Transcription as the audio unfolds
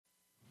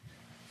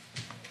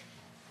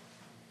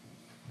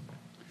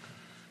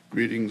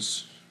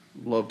Greetings,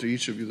 love to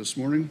each of you this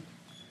morning.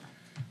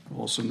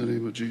 Also in the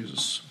name of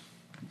Jesus.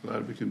 I'm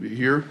glad we can be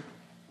here.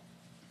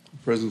 The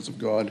presence of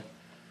God.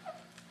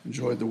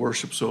 Enjoyed the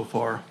worship so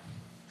far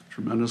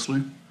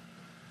tremendously.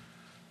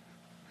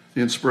 The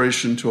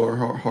inspiration to our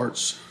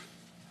hearts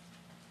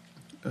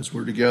as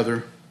we're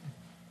together,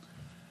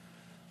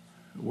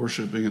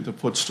 worshiping at the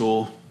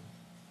footstool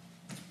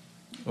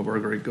of our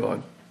great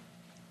God.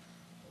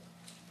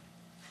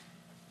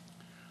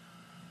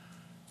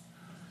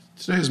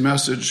 Today's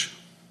message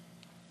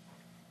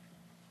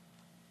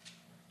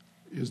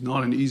is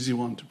not an easy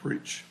one to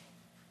preach.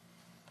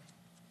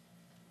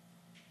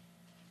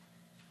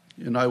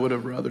 And I would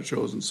have rather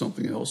chosen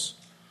something else.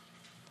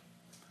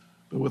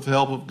 But with the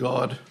help of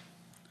God,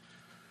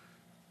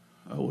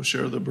 I will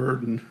share the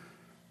burden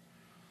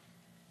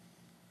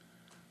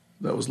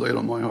that was laid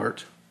on my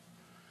heart.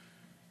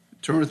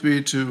 Turn with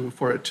me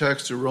for a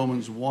text to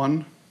Romans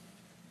 1.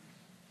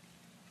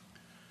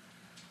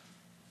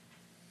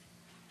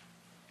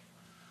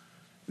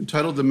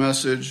 Entitled the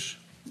message,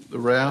 The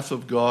Wrath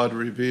of God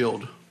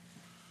Revealed.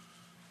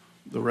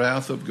 The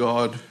Wrath of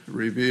God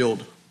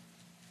Revealed. I'm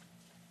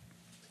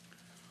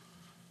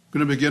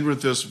going to begin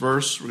with this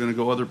verse. We're going to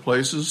go other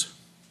places,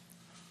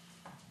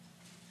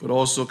 but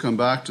also come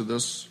back to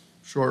this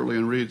shortly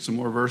and read some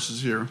more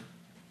verses here.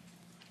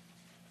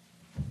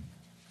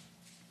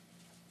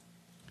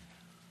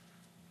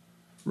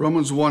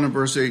 Romans 1 and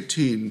verse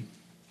 18.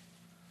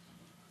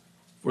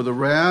 For the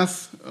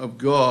wrath of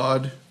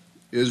God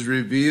is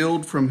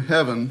revealed from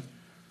heaven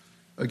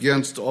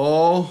against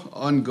all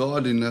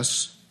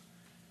ungodliness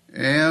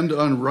and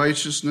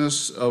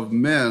unrighteousness of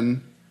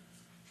men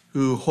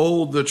who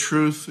hold the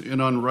truth in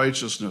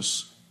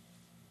unrighteousness.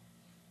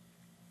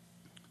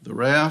 The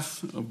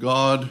wrath of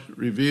God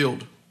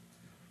revealed.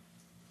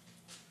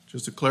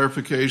 Just a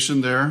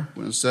clarification there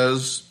when it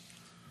says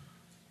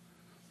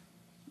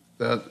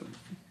that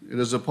it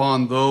is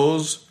upon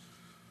those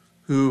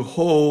who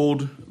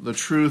hold the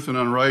truth in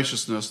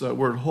unrighteousness. That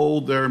word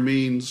hold there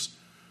means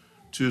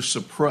to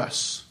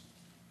suppress.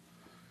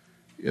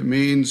 It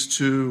means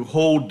to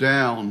hold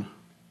down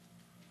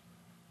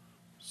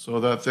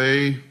so that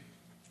they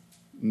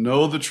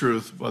know the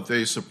truth, but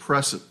they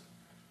suppress it.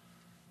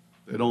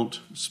 They don't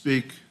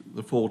speak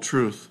the full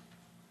truth.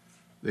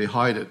 They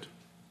hide it.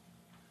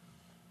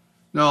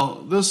 Now,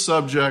 this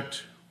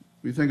subject,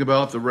 we think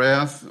about the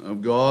wrath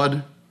of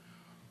God,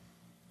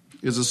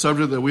 is a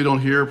subject that we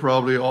don't hear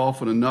probably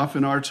often enough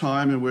in our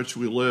time in which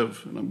we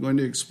live. And I'm going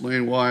to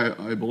explain why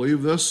I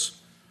believe this.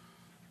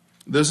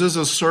 This is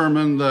a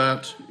sermon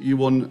that you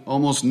will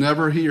almost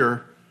never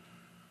hear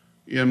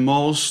in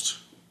most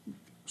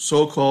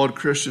so-called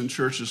Christian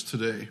churches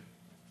today.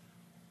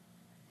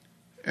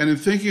 And in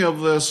thinking of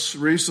this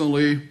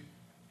recently,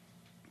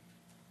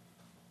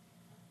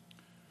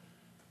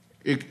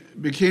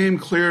 it became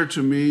clear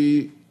to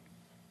me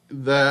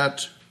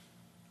that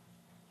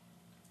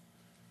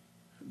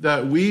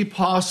we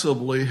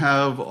possibly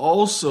have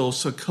also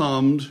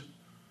succumbed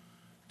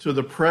to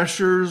the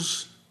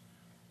pressures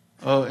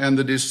and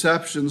the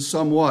deception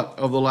somewhat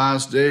of the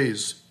last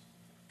days.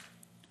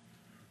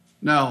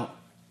 Now,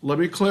 let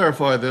me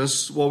clarify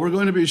this. What we're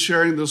going to be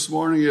sharing this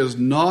morning is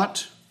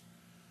not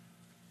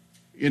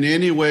in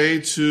any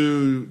way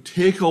to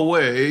take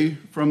away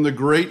from the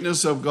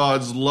greatness of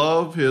God's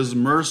love, His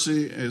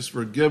mercy, His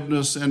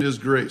forgiveness, and His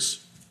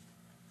grace.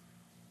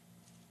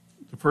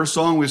 The first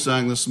song we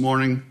sang this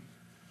morning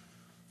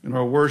in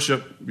our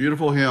worship,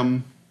 beautiful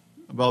hymn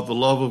about the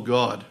love of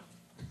God.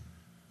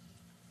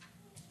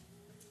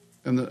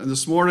 And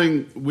this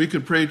morning we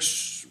could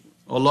preach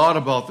a lot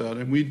about that,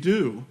 and we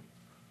do.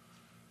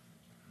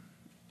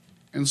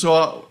 And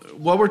so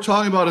what we're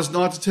talking about is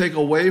not to take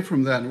away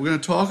from that. We're going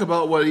to talk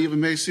about what even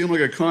may seem like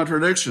a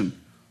contradiction,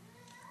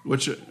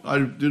 which I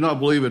do not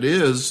believe it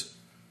is.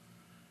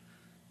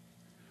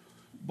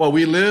 But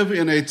we live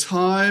in a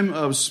time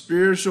of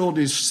spiritual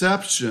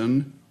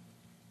deception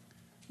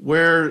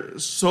where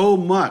so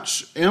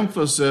much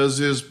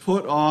emphasis is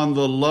put on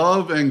the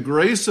love and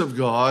grace of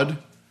God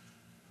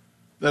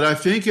that I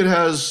think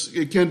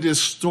it can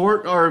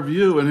distort our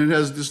view, and it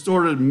has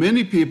distorted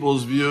many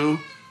people's view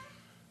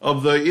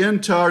of the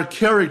entire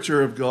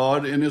character of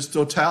God in its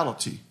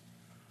totality.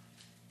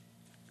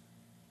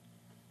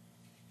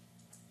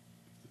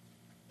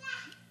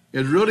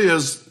 It really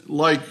is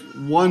like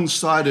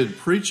one-sided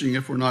preaching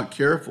if we're not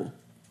careful.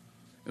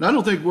 And I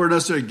don't think we're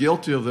necessarily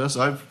guilty of this.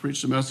 I've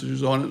preached some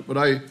messages on it, but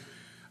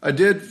I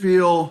did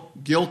feel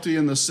guilty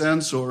in the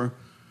sense, or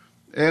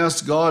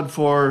asked God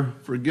for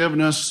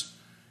forgiveness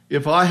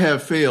if I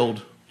have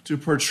failed to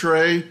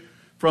portray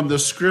from the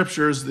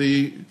Scriptures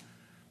the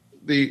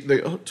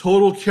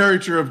total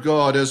character of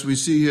God as we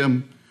see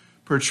Him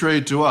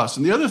portrayed to us.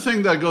 And the other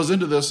thing that goes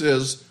into this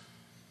is,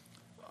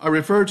 I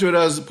refer to it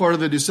as part of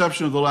the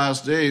deception of the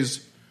last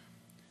days,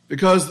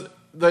 because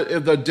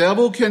if the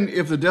devil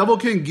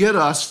can get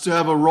us to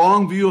have a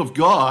wrong view of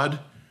God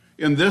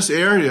in this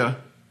area,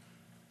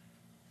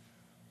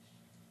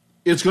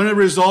 it's going to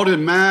result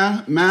in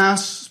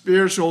mass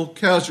spiritual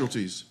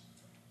casualties.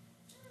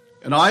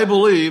 And I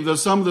believe that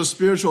some of the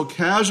spiritual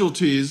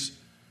casualties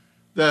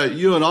that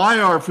you and I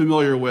are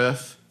familiar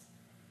with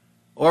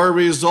are a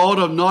result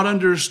of not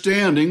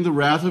understanding the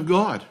wrath of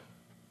God.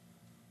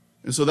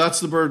 And so that's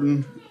the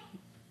burden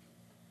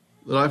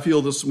that I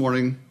feel this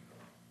morning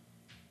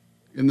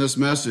in this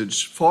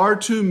message. Far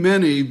too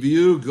many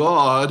view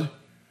God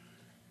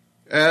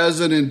as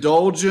an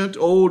indulgent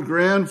old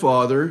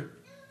grandfather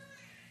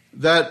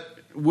that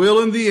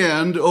will in the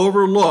end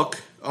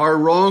overlook our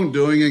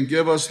wrongdoing and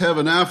give us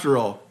heaven after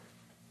all.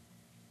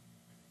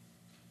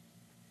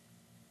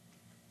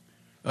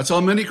 That's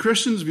how many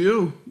Christians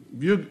view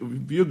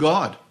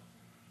God.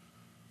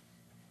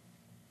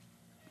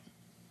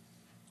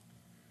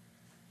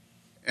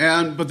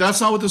 But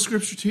that's not what the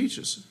Scripture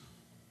teaches.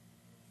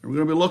 And we're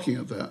going to be looking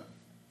at that.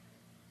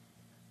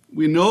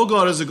 We know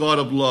God is a God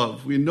of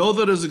love. We know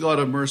that He's a God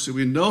of mercy.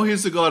 We know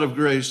He's a God of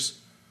grace.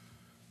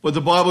 But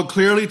the Bible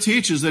clearly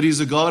teaches that He's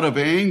a God of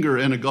anger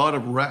and a God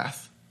of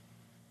wrath.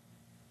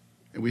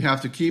 And we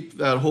have to keep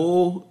that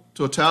whole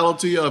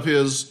totality of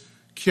His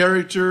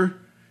character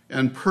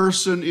and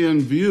person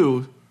in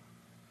view.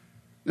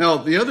 Now,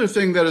 the other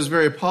thing that is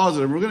very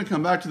positive, we're going to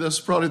come back to this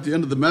probably at the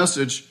end of the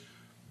message,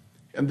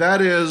 and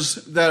that is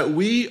that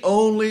we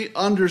only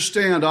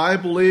understand, I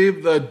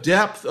believe, the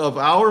depth of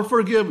our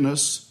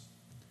forgiveness.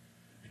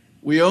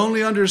 We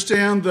only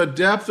understand the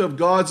depth of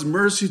God's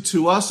mercy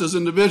to us as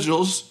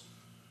individuals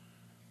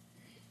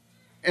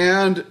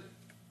and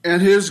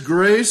His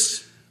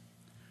grace.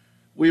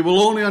 We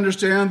will only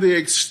understand the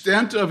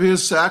extent of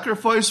His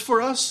sacrifice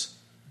for us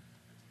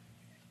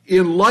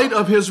in light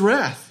of His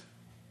wrath.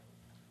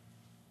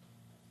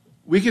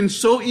 We can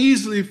so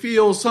easily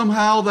feel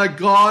somehow that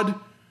God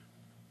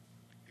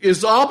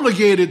is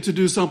obligated to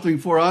do something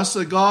for us,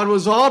 that God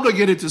was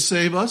obligated to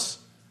save us.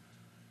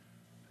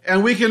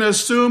 And we can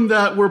assume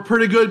that we're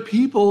pretty good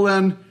people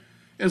and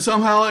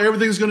somehow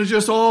everything's going to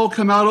just all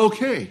come out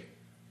okay.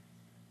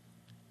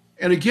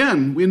 And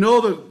again, we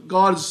know that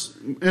God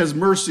has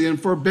mercy and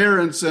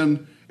forbearance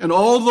and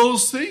all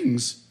those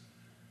things.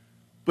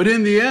 But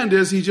in the end,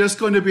 is He just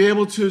going to be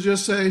able to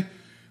just say,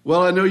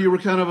 well, I know you were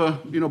kind of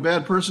a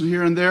bad person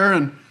here and there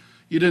and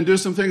you didn't do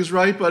some things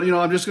right, but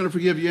I'm just going to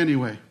forgive you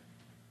anyway.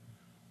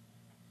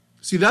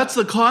 See, that's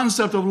the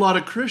concept of a lot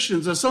of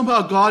Christians, that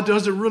somehow God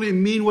doesn't really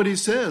mean what He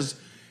says.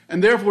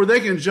 And therefore,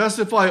 they can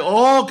justify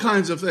all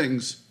kinds of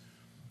things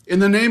in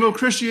the name of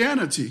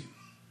Christianity.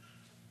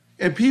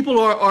 And people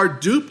are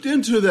duped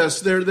into this.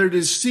 They're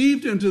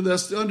deceived into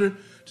this to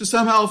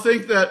somehow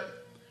think that,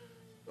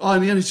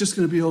 in the end, it's just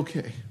going to be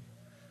okay.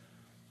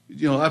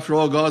 After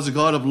all, God's a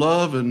God of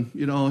love and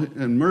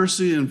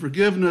mercy and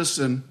forgiveness.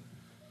 And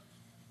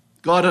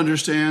God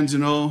understands,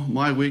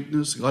 my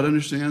weakness. God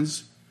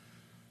understands.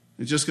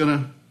 It's just going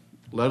to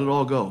let it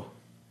all go.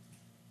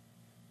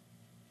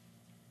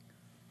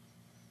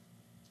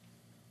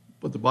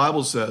 But the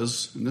Bible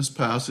says in this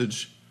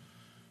passage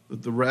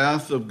that the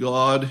wrath of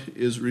God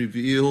is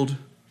revealed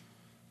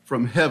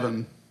from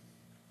heaven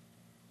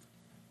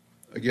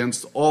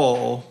against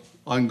all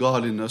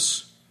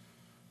ungodliness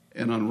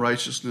and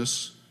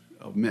unrighteousness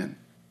of men.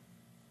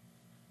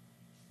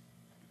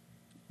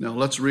 Now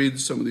let's read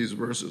some of these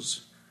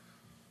verses.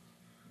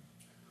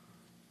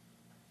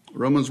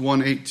 Romans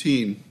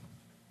 1:18.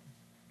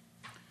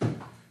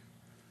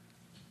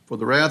 For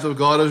the wrath of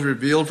God is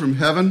revealed from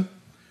heaven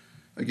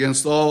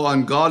against all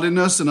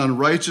ungodliness and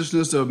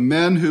unrighteousness of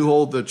men who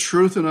hold the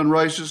truth in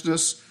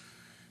unrighteousness,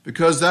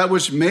 because that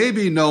which may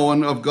be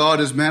known of God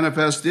is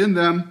manifest in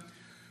them,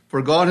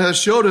 for God has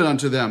showed it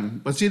unto them.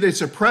 But see, they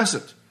suppress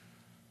it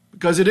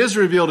because it is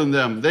revealed in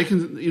them. They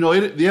can,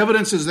 the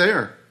evidence is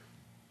there,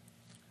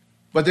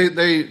 but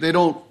they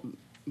don't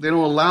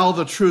allow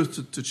the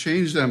truth to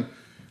change them.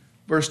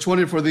 Verse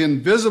 20, for the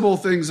invisible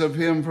things of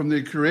Him from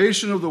the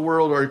creation of the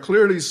world are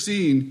clearly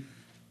seen,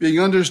 being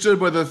understood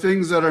by the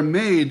things that are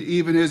made,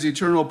 even His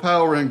eternal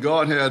power and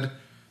Godhead,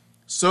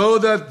 so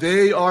that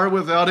they are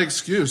without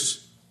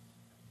excuse.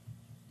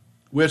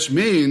 Which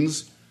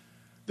means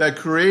that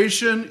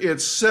creation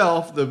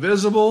itself, the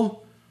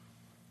visible,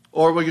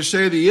 or we could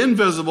say the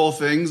invisible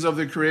things of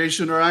the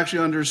creation are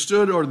actually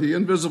understood, or the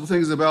invisible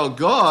things about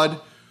God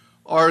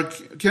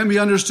can be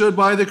understood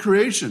by the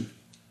creation.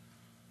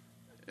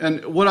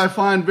 And what I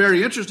find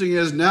very interesting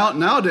is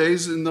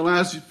nowadays, in the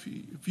last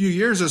few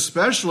years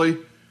especially,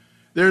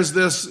 there's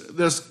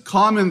this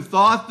common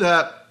thought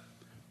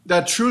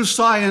that true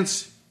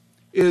science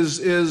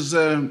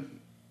that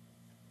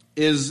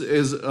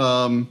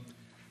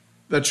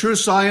true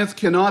science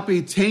cannot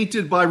be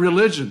tainted by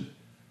religion.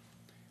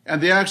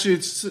 And they actually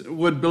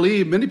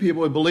many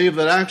people would believe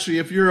that actually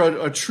if you're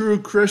a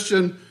true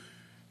Christian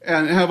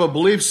and have a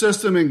belief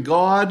system in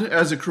God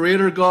as a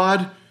creator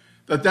God,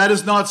 that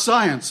is not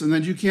science, and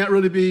that you can't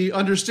really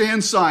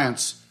understand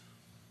science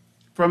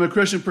from a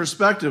Christian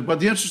perspective.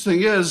 But the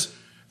interesting is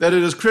that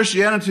it is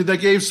Christianity that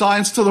gave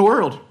science to the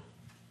world.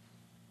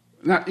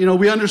 Now,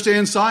 we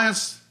understand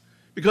science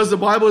because the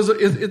Bible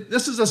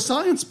this is a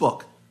science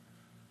book.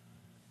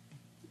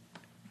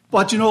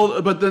 But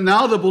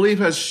now the belief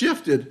has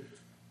shifted,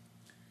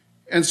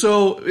 And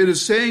so it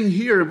is saying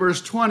here in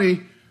verse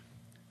 20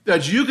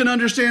 that you can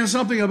understand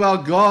something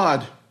about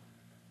God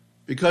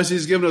because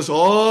he's given us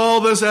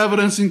all this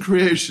evidence in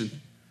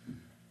creation.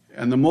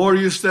 And the more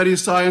you study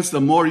science,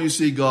 the more you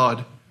see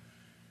God.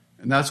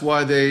 And that's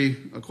why they,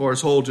 of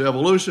course, hold to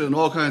evolution and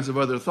all kinds of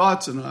other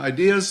thoughts and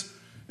ideas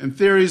and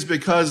theories,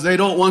 because they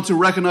don't want to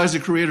recognize the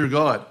Creator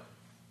God.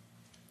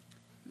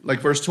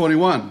 Like verse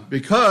 21,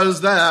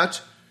 because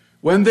that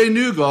when they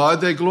knew God,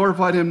 they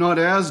glorified him not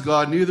as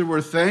God, neither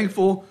were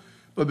thankful,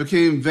 but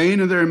became vain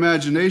in their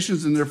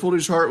imaginations, and their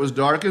foolish heart was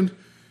darkened.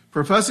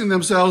 Professing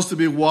themselves to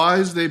be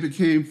wise, they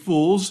became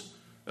fools.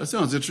 That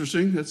sounds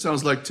interesting. That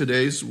sounds like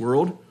today's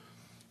world.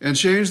 And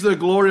changed the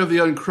glory of the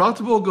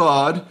uncorruptible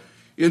God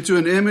into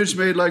an image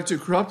made like to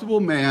corruptible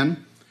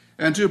man,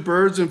 and to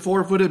birds and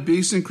four-footed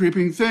beasts and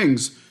creeping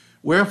things.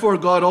 Wherefore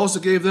God also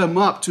gave them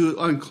up to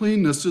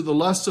uncleanness, to the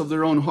lusts of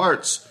their own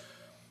hearts,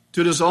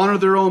 to dishonor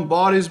their own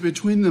bodies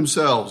between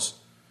themselves,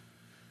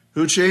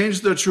 who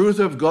changed the truth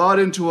of God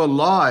into a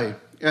lie,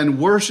 and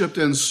worshipped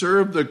and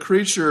served the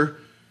creature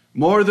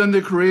more than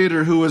the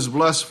Creator, who is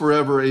blessed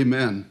forever.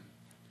 Amen.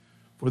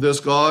 For this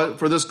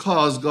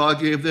cause God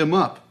gave them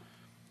up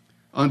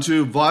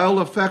unto vile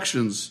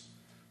affections,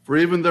 for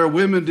even their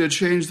women did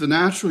change the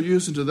natural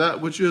use into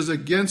that which is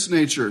against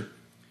nature.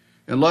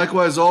 And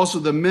likewise also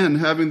the men,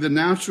 leaving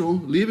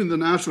the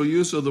natural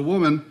use of the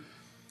woman,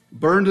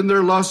 burned in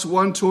their lusts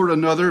one toward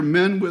another,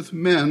 men with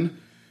men,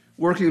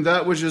 working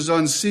that which is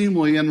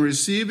unseemly, and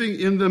receiving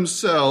in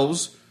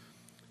themselves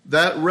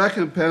that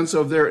recompense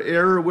of their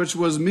error which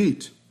was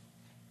meet.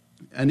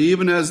 And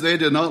even as they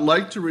did not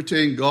like to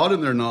retain God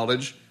in their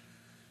knowledge,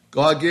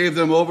 God gave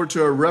them over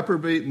to a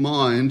reprobate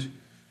mind,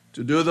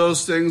 to do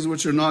those things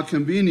which are not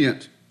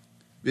convenient,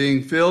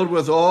 being filled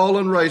with all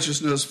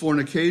unrighteousness,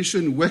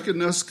 fornication,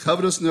 wickedness,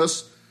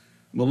 covetousness,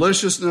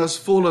 maliciousness,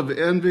 full of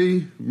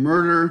envy,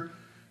 murder,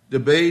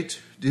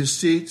 debate,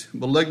 deceit,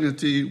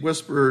 malignity,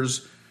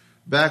 whisperers,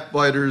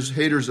 backbiters,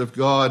 haters of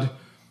God,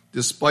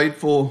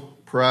 despiteful,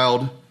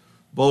 proud,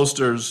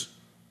 boasters,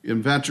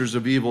 inventors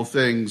of evil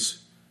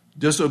things,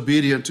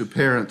 disobedient to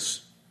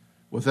parents,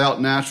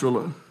 without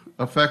natural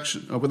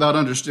affection, without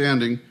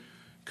understanding,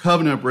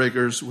 covenant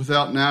breakers,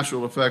 without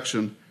natural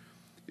affection,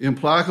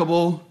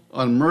 implacable,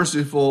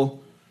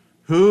 unmerciful,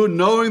 who,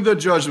 knowing the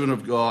judgment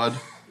of God,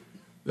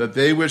 that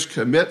they which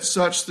commit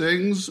such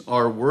things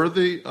are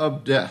worthy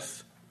of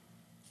death,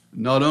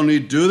 not only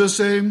do the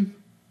same,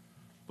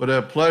 but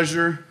have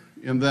pleasure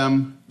in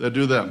them that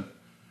do them.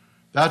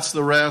 That's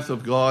the wrath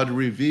of God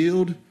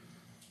revealed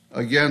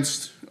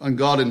against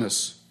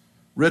ungodliness,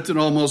 written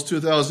almost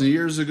 2,000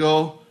 years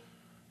ago,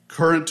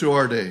 current to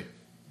our day.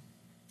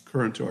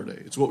 Current to our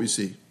day. It's what we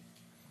see.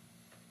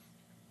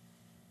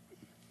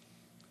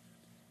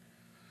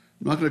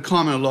 I'm not going to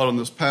comment a lot on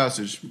this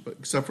passage,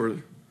 except for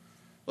I'd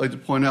like to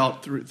point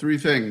out three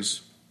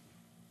things.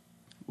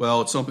 Well,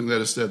 it's something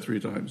that is said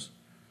 3 times.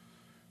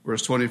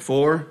 Verse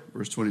 24,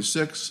 verse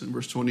 26, and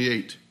verse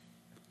 28.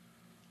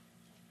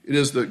 It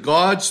is that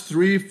God's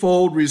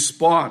threefold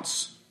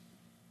response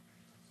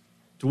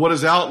to what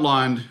is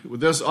outlined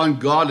with this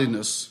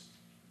ungodliness.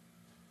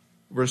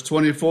 Verse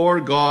 24,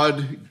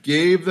 God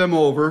gave them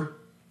over.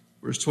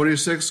 Verse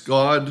 26,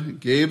 God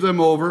gave them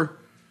over.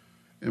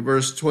 And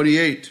verse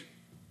 28,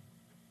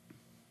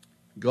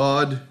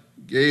 God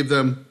gave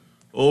them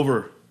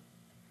over.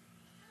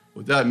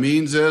 What that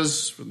means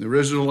is, from the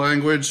original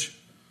language,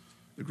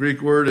 the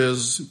Greek word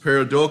is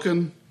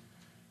paradoken,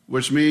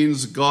 which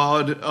means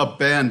God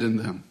abandoned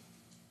them.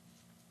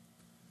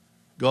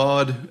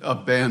 God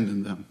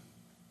abandoned them.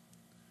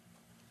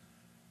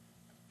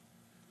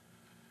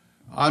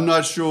 I'm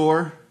not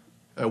sure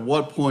at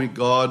what point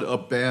God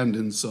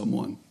abandoned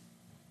someone.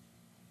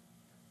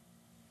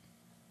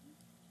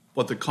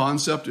 But the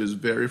concept is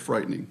very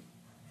frightening.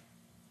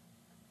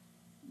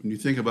 When you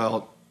think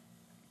about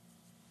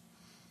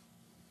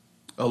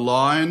a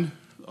line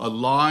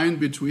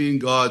between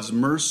God's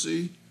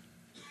mercy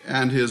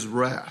and his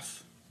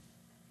wrath.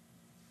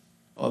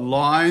 A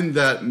line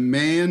that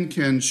man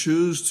can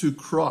choose to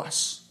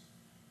cross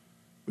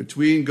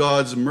between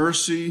God's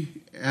mercy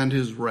and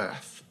his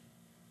wrath.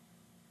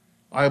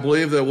 I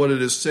believe that what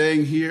it is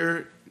saying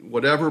here,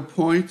 whatever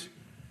point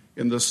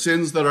in the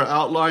sins that are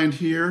outlined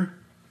here,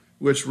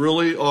 which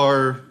really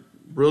are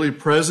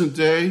present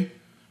day,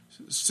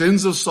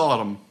 sins of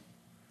Sodom,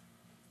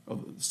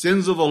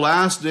 sins of the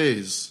last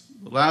days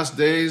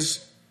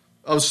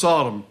of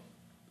Sodom,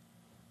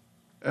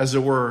 as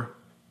it were.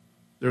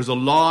 There's a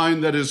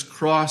line that is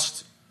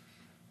crossed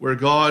where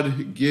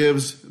God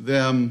gives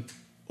them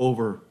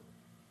over.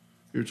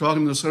 You're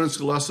talking in the Sunday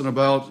school lesson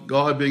about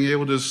God being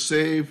able to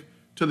save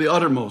to the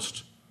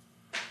uttermost.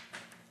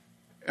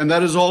 And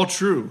that is all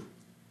true,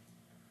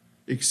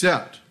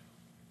 except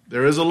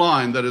there is a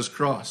line that is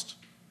crossed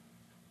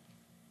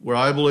where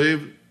I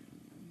believe,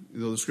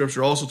 the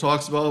scripture also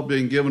talks about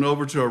being given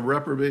over to a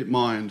reprobate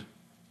mind.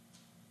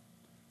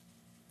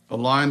 A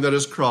line that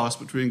is crossed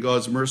between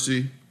God's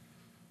mercy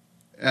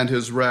and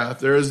his wrath.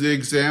 There is the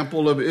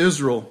example of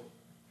Israel.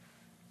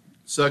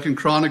 2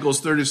 Chronicles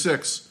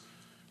 36,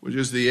 which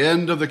is the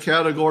end of the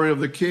category of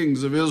the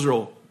kings of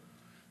Israel.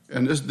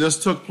 And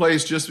this took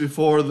place just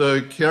before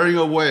the carrying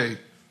away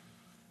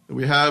that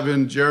we have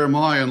in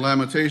Jeremiah and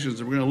Lamentations,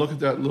 and we're going to look at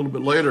that a little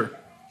bit later.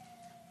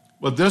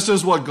 But this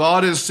is what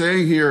God is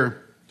saying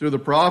here through the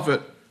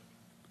prophet.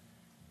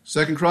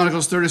 2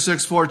 Chronicles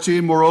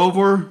 36:14,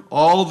 moreover,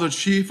 all the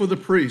chief of the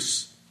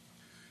priests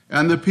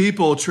and the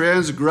people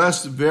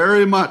transgressed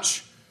very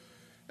much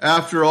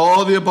after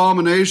all the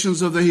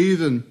abominations of the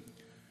heathen,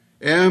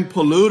 and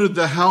polluted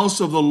the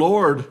house of the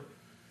Lord,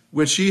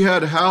 which he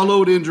had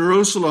hallowed in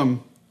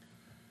Jerusalem.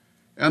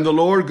 And the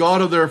Lord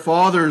God of their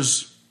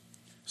fathers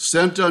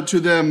sent unto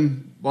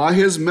them by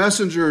his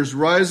messengers,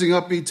 rising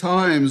up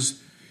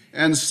betimes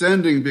and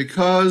sending,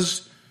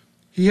 because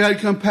he had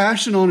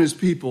compassion on his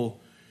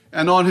people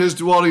and on his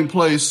dwelling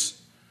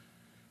place.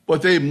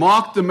 But they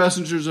mocked the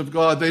messengers of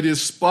God. They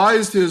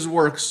despised his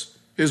works,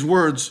 his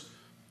words,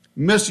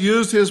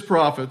 misused his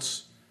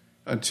prophets,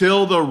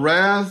 until the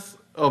wrath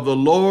of the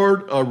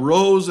Lord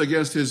arose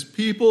against his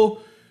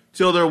people,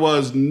 till there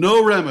was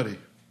no remedy.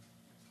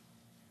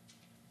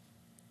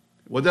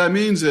 What that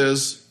means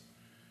is,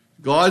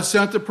 God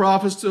sent the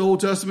prophets to the Old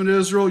Testament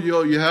Israel.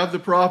 You have the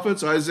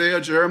prophets,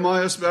 Isaiah,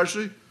 Jeremiah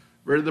especially,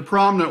 very the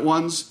prominent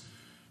ones,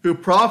 who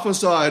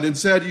prophesied and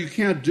said, you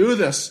can't do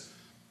this.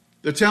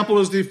 The temple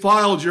is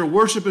defiled. Your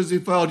worship is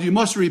defiled. You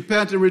must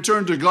repent and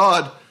return to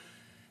God.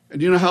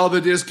 And you know how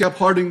they just kept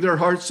hardening their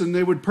hearts, and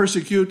they would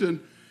persecute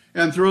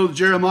and throw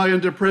Jeremiah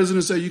into prison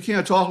and say, you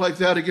can't talk like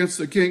that against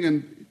the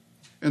king,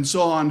 and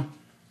so on.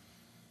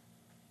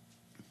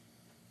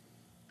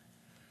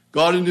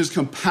 God in his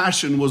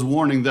compassion was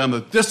warning them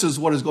that this is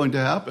what is going to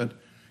happen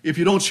if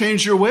you don't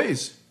change your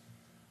ways.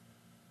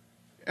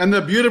 And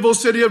the beautiful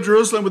city of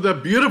Jerusalem with the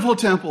beautiful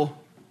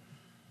temple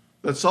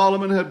that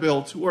Solomon had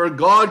built, where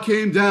God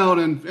came down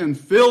and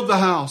filled the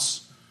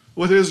house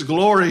with his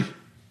glory.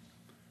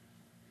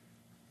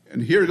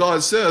 And here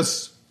God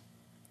says,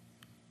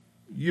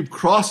 you've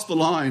crossed the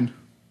line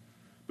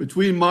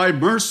between my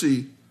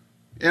mercy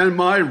and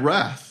my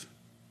wrath.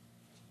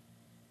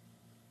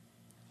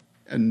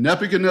 And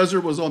Nebuchadnezzar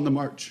was on the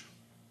march.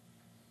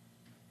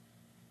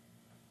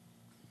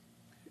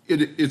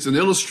 It's an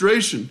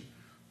illustration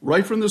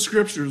right from the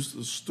scriptures,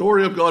 the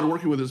story of God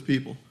working with his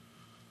people,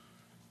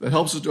 that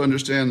helps us to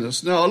understand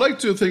this. Now, I'd like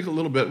to think a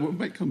little bit, we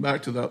might come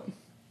back to that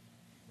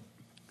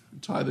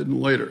and tie that in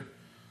later.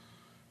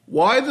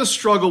 Why the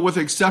struggle with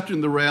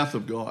accepting the wrath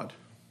of God?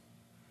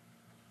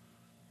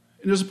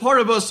 And there's a part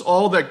of us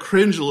all that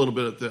cringe a little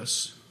bit at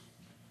this.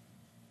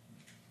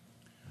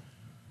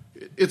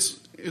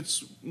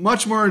 It's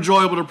much more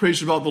enjoyable to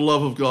preach about the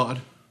love of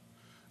God,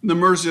 and the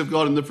mercy of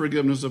God, and the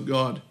forgiveness of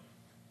God.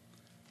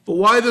 But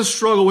why this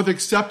struggle with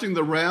accepting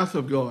the wrath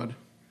of God?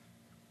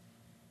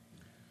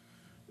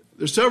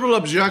 There's several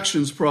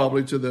objections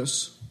probably to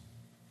this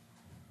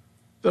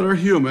that are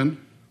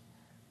human.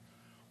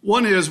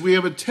 One is we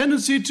have a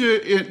tendency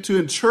to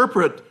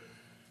interpret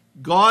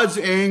God's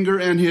anger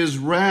and his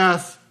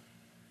wrath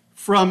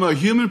from a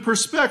human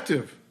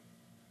perspective,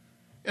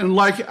 and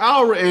like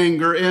our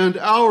anger and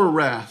our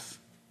wrath.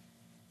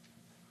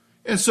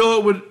 And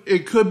so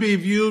it could be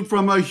viewed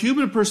from a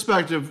human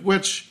perspective,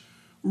 which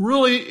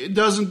really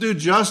doesn't do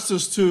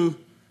justice to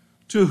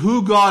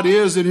who God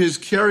is and his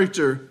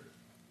character.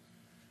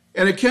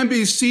 And it can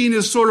be seen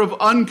as sort of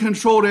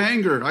uncontrolled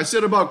anger. I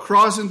said about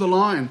crossing the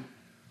line.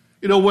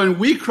 You know, when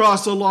we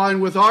cross the line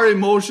with our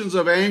emotions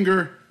of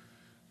anger,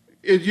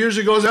 it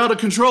usually goes out of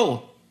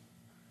control.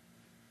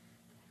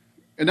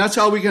 And that's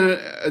how we can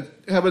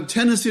have a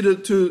tendency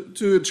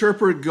to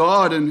interpret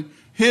God and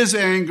his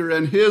anger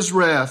and his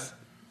wrath.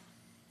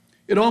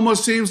 It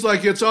almost seems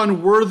like it's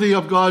unworthy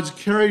of God's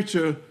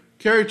character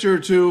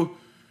to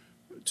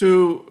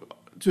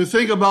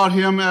think about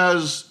him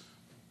as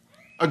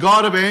a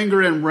God of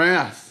anger and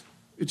wrath.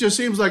 It just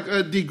seems like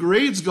it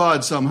degrades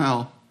God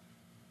somehow.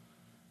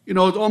 You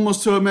know,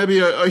 almost to maybe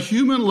a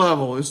human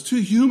level. It's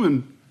too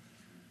human.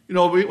 You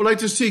know, we would like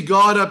to see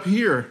God up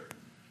here.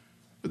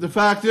 But the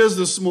fact is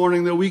this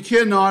morning that we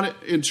cannot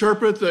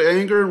interpret the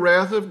anger and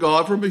wrath of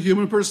God from a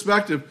human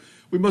perspective.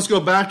 We must go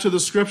back to the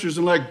scriptures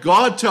and let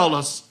God tell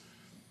us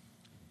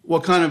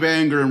what kind of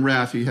anger and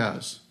wrath he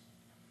has.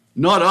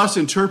 Not us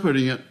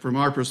interpreting it from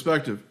our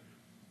perspective.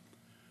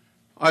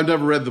 I've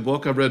never read the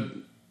book. I've read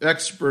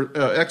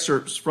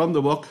excerpts from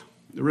the book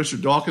that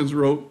Richard Dawkins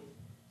wrote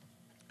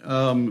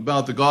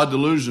about the God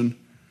delusion.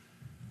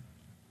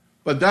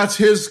 But that's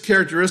his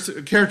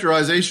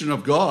characterization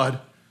of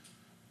God.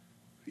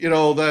 You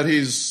know, that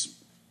he's,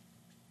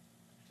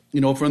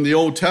 you know, from the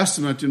Old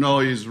Testament, you know,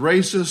 he's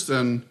racist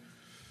and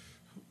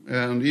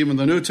even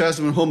the New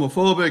Testament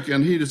homophobic,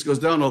 and he just goes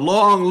down a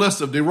long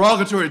list of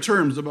derogatory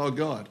terms about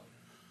God.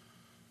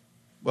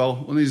 Well,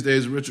 one of these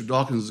days, Richard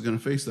Dawkins is going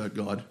to face that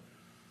God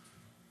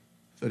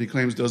that he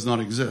claims does not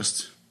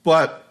exist.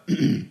 But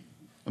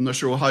I'm not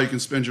sure how you can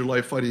spend your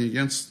life fighting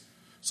against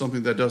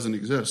something that doesn't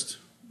exist.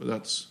 But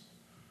that's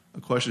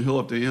a question he'll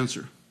have to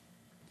answer.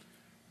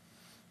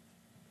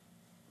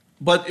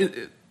 But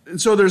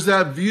so there's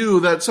that view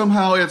that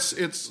somehow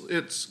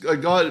it's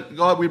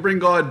God. We bring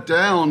God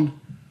down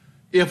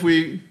if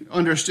we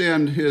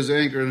understand his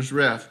anger and his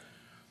wrath.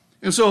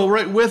 And so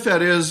right with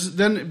that is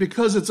then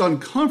because it's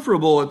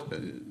uncomfortable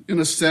in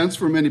a sense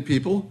for many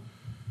people,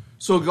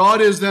 so God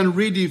is then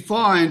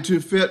redefined to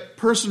fit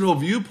personal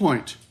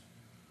viewpoint.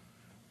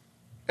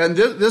 And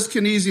this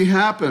can easily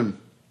happen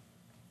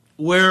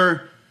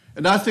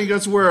and I think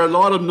that's where a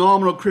lot of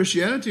nominal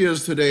Christianity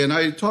is today. And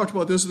I talked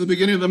about this at the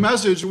beginning of the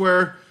message,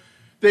 where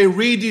they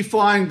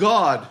redefine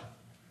God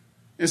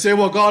and say,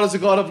 well, God is a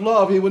God of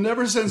love. He would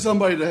never send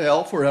somebody to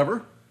hell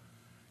forever.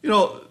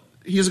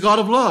 He's a God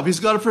of love. He's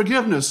a God of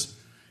forgiveness.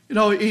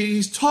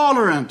 He's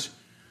tolerant.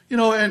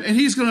 And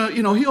he's going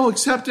to, he'll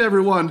accept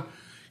everyone.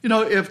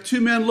 If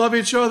two men love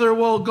each other,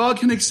 well, God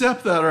can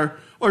accept that,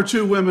 or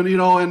two women,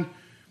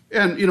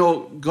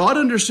 and God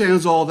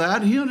understands all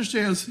that. He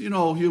understands,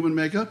 human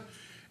makeup.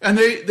 And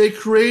they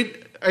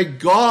create a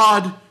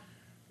God,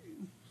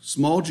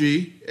 small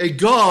g, a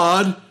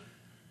God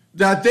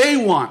that they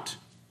want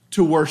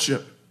to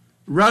worship,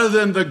 rather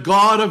than the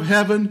God of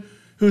heaven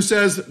who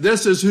says,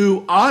 this is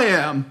who I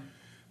am,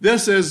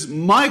 this is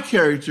my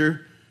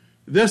character,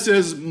 this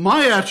is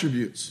my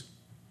attributes.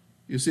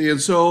 You see,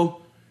 and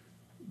so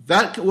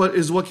that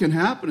is what can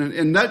happen,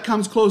 and that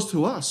comes close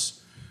to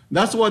us.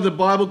 That's why the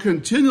Bible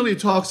continually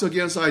talks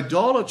against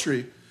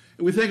idolatry.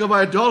 And we think of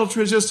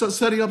idolatry as just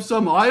setting up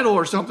some idol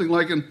or something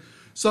like in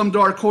some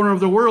dark corner of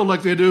the world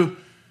like they do.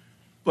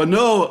 But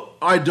no,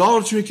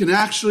 idolatry can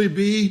actually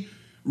be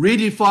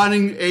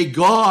redefining a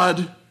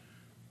God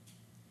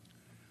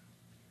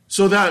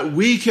so that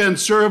we can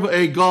serve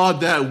a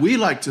God that we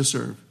like to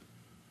serve,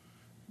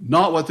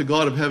 not what the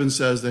God of heaven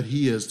says that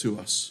he is to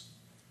us.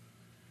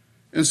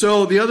 And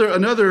so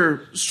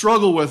another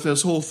struggle with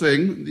this whole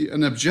thing,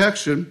 an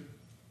objection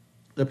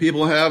that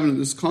people have in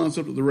this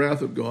concept of the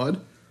wrath of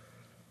God,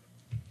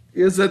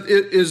 is that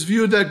it is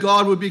viewed that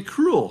God would be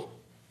cruel.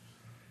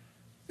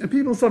 And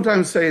people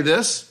sometimes say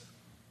this,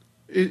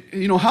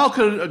 how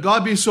could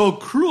God be so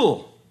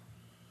cruel?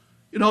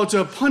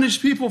 To punish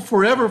people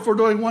forever for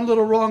doing one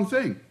little wrong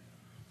thing.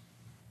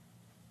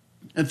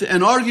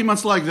 And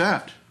arguments like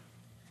that.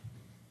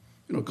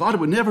 God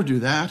would never do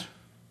that.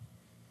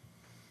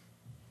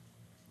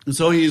 And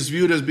so he's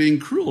viewed as being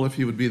cruel if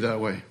he would be that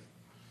way.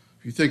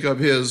 If you think of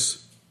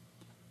his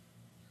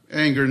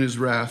anger and his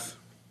wrath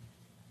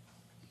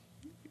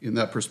in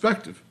that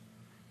perspective.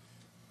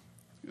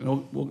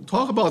 We'll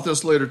talk about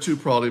this later too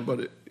probably,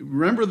 but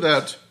remember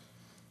that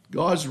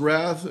God's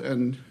wrath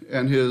and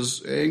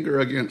his anger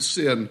against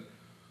sin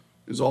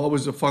is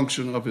always a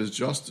function of his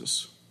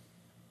justice.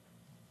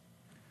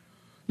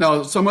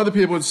 Now, some other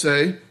people would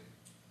say,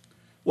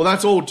 well,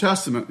 that's Old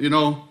Testament,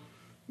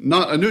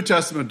 not a New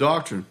Testament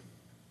doctrine.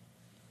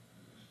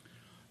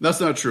 That's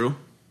not true.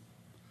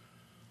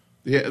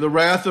 The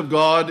wrath of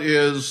God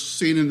is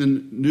seen in the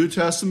New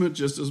Testament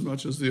just as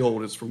much as the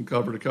Old. It's from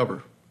cover to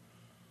cover,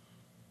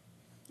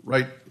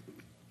 right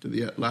to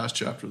the last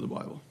chapter of the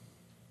Bible.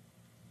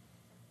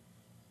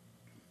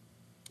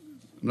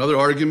 Another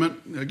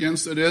argument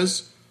against it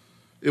is,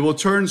 it will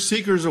turn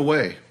seekers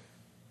away.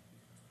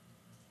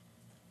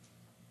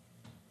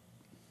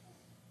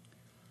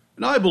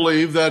 And I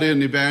believe that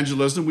in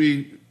evangelism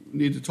we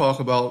need to talk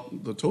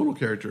about the total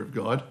character of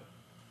God.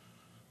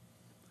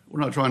 We're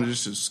not trying to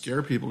just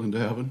scare people into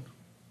heaven.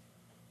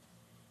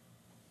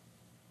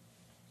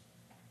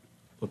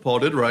 But Paul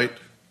did write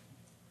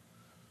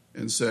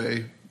and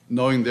say,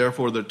 knowing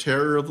therefore the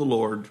terror of the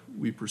Lord,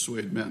 we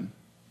persuade men.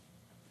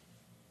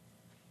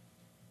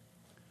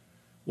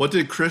 What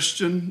did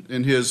Christian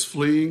in his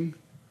fleeing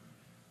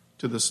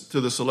to the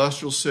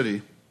celestial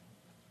city,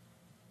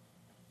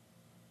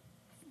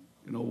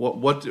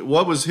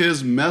 what was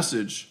his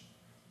message?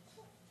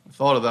 I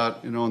thought of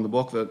that, in the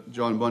book that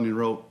John Bunyan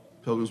wrote,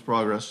 Pilgrim's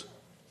Progress.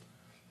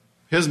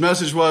 His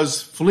message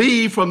was,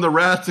 flee from the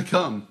wrath to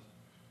come.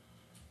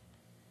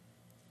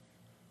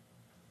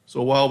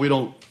 So while we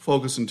don't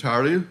focus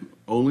entirely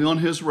only on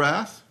his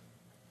wrath,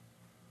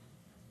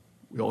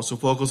 we also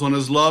focus on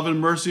his love and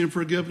mercy and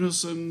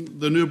forgiveness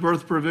and the new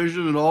birth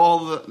provision and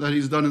all that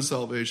he's done in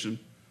salvation.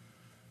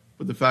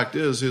 But the fact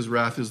is, his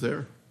wrath is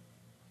there.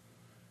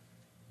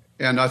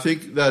 And I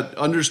think that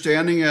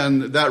understanding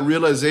and that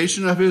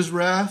realization of his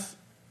wrath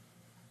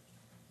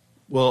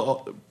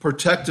will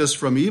protect us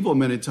from evil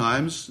many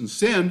times and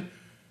sin,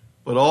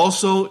 but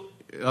also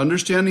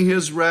understanding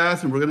his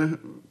wrath, and we're going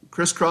to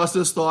crisscross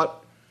this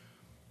thought,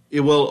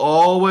 it will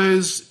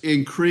always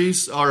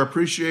increase our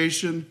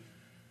appreciation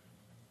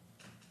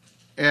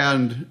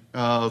and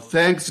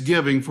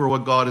thanksgiving for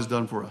what God has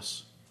done for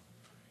us.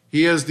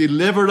 He has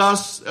delivered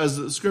us, as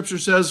the scripture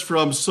says,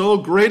 from so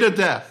great a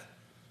death.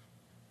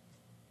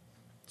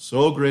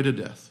 So great a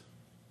death.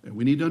 And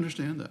we need to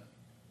understand that.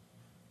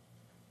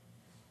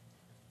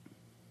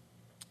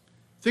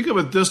 Think of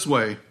it this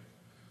way.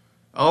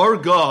 Our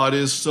God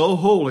is so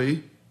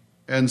holy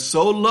and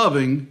so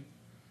loving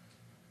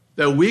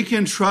that we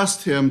can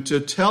trust him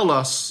to tell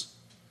us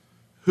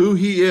who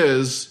he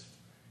is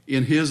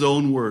in his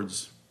own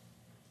words.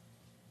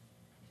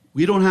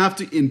 We don't have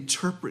to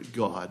interpret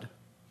God.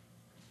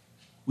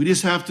 We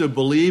just have to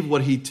believe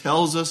what he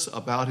tells us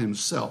about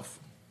himself.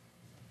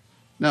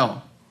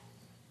 Now,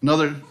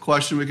 another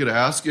question we could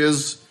ask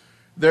is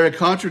there a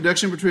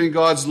contradiction between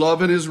God's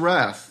love and his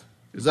wrath?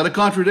 Is that a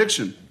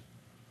contradiction?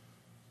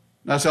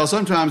 That's how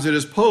sometimes it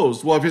is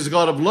posed. Well, if he's a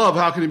God of love,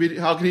 how can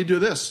he do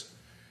this?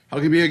 How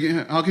can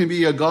he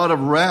be a God of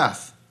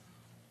wrath?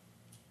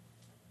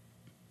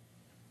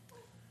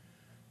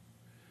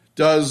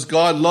 Does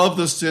God love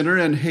the sinner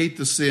and hate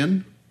the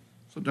sin?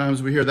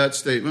 Sometimes we hear that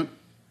statement.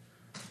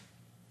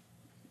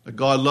 That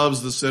God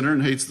loves the sinner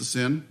and hates the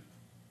sin.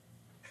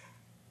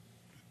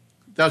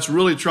 That's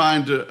really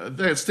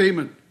that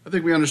statement, I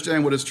think we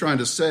understand what it's trying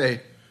to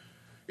say.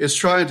 It's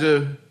trying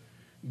to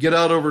get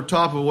out over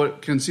top of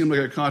what can seem like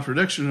a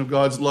contradiction of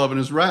God's love and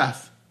his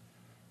wrath.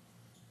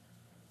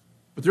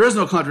 But there is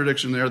no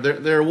contradiction there.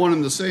 They're one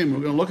and the same.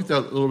 We're going to look at that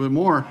a little bit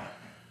more.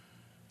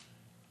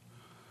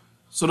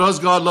 So does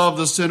God love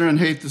the sinner and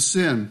hate the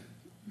sin?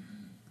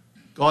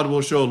 God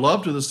will show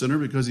love to the sinner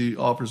because he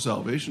offers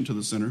salvation to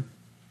the sinner.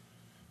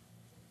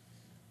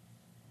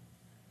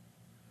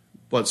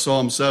 But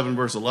Psalm 7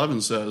 verse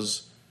 11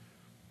 says,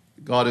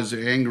 God is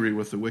angry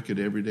with the wicked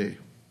every day.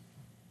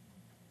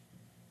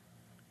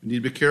 We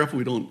need to be careful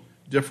we don't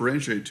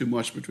differentiate too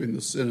much between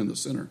the sin and the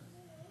sinner.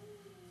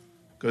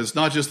 Because it's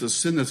not just the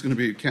sin that's going to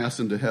be cast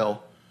into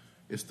hell,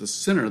 it's the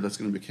sinner that's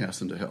going to be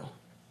cast into hell.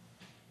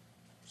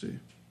 See?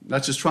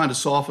 That's just trying to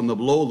soften the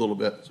blow a little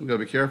bit, so we've got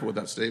to be careful with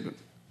that statement.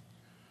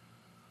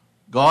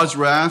 God's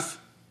wrath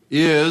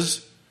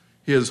is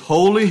his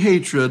holy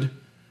hatred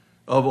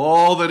of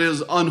all that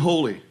is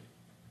unholy.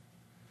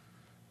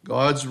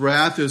 God's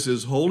wrath is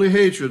his holy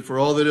hatred for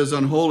all that is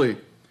unholy.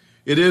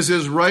 It is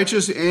his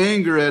righteous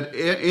anger at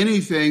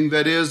anything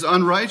that is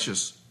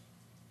unrighteous.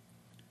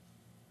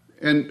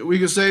 And we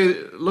can say,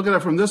 look at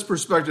it from this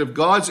perspective,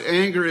 God's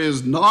anger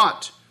is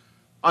not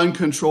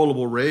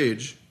uncontrollable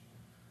rage.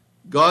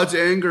 God's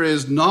anger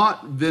is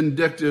not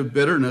vindictive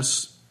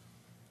bitterness.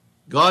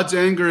 God's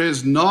anger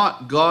is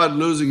not God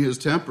losing his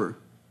temper.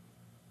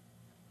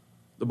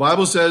 The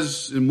Bible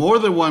says in more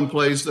than one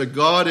place that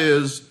God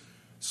is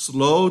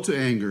slow to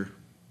anger.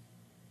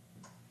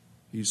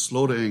 He's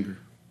slow to anger.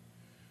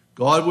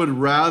 God would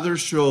rather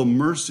show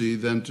mercy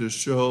than to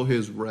show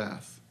his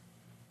wrath.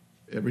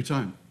 Every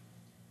time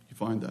you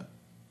find that.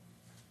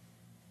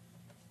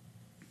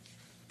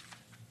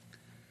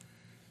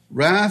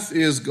 Wrath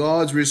is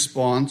God's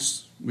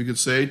response, we could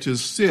say, to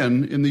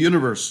sin in the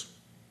universe.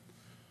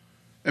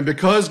 And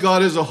because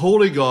God is a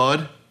holy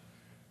God,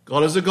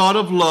 God is a God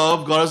of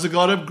love, God is a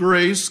God of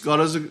grace,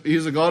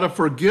 he's a God of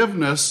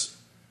forgiveness,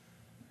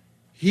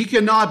 he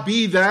cannot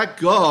be that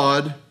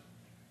God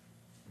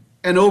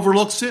and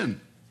overlook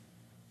sin.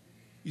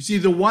 You see,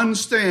 the one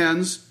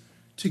stands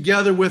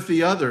together with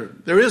the other.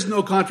 There is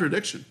no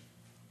contradiction.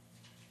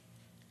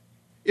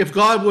 If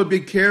God would be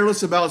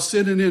careless about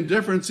sin and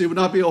indifference, he would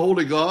not be a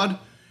holy God,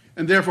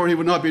 and therefore he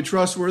would not be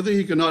trustworthy.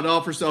 He could not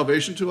offer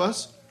salvation to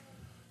us.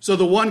 So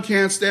the one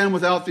can't stand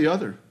without the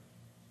other.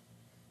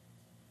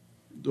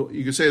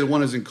 You could say the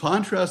one is in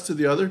contrast to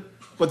the other,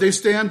 but they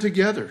stand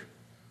together.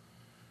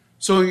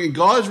 So in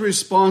God's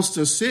response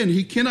to sin,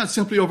 he cannot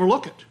simply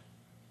overlook it.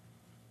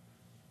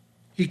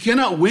 He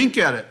cannot wink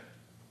at it.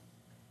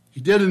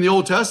 He did in the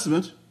Old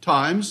Testament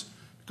times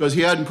because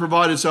he hadn't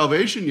provided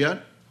salvation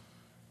yet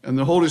and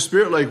the Holy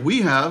Spirit like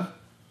we have,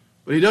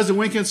 but he doesn't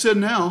wink at sin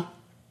now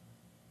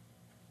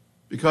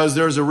because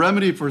there's a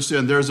remedy for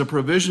sin. There's a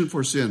provision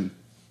for sin.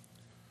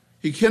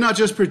 He cannot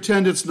just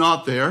pretend it's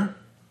not there.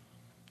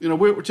 You know,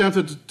 we're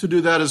tempted to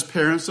do that as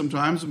parents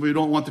sometimes, and we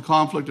don't want the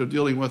conflict of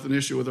dealing with an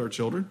issue with our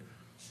children.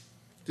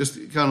 Just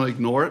kind of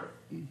ignore it.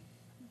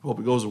 Hope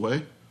it goes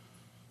away.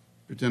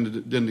 Pretend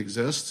it didn't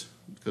exist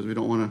because we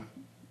don't want to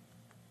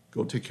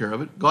go take care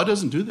of it. God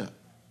doesn't do that.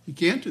 He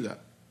can't do that.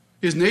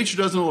 His nature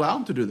doesn't allow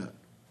him to do that.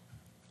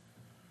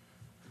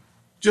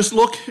 Just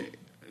look,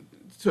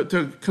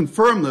 to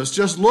confirm this,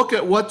 just look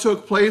at what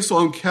took place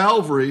on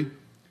Calvary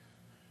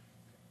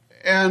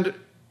and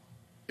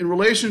in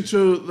relation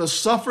to the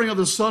suffering of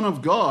the Son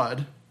of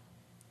God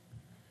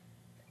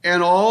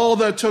and all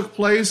that took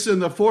place in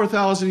the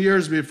 4,000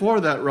 years before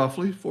that,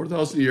 roughly,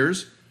 4,000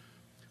 years,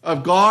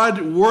 of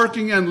God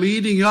working and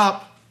leading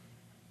up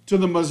to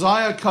the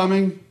Messiah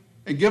coming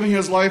and giving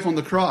his life on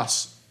the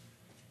cross.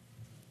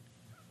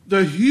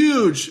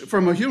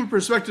 From a human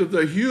perspective,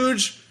 the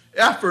huge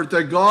effort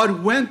that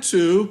God went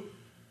to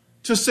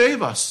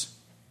save us,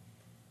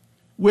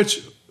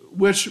 which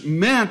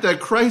meant that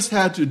Christ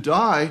had to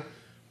die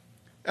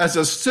as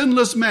a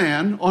sinless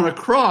man on a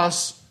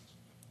cross,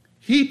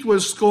 heaped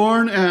with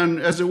scorn and,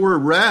 as it were,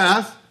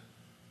 wrath,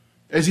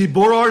 as he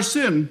bore our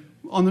sin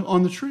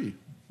on the tree,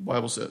 the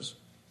Bible says.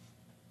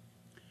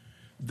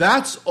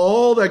 That's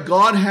all that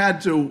God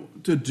had to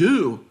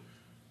do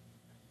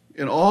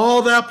in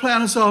all that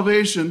plan of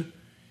salvation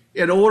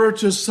in order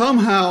to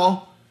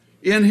somehow,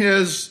 in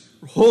his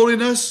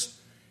holiness,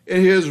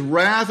 in his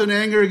wrath and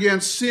anger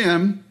against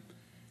sin,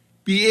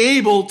 be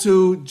able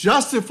to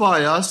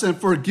justify us and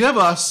forgive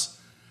us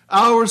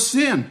our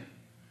sin.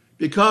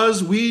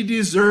 because we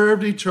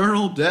deserved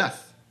eternal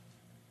death.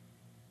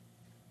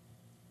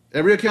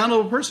 Every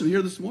accountable person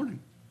here this morning.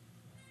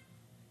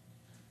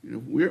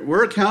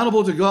 We're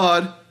accountable to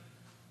God.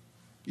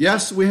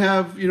 Yes, we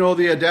have,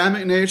 the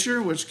Adamic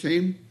nature, which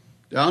came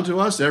down to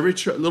us. Every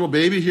little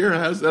baby here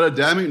has that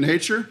Adamic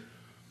nature.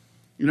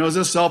 It's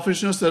a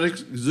selfishness that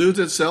exudes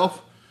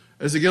itself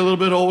as they get a little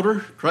bit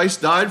older.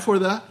 Christ died for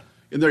that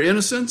in their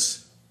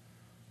innocence.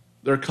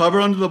 They're covered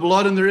under the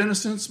blood in their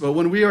innocence. But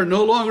when we are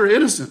no longer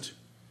innocent,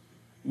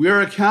 we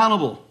are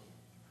accountable.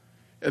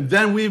 And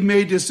then we've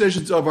made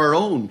decisions of our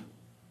own.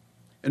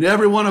 And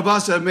every one of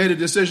us have made a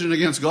decision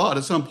against God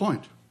at some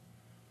point.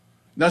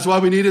 That's why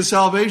we needed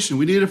salvation.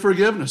 We needed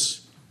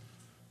forgiveness.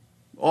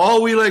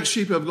 All we like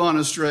sheep have gone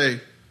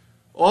astray.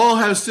 All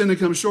have sinned and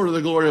come short of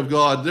the glory of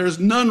God. There is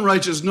none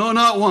righteous, no,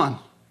 not one.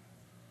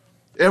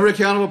 Every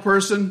accountable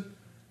person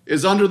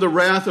is under the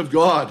wrath of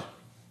God,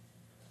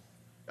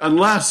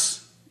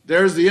 unless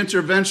there's the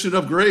intervention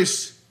of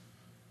grace,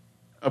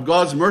 of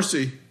God's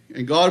mercy.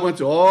 And God went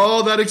to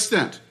all that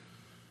extent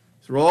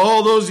through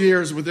all those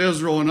years with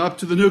Israel and up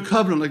to the new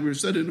covenant, like we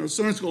said in our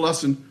Sunday school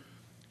lesson,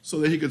 so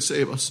that he could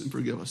save us and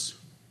forgive us.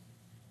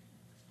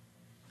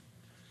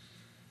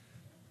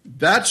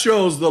 That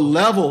shows the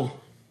level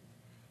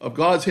of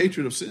God's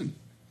hatred of sin.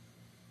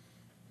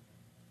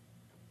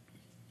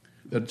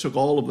 That it took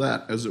all of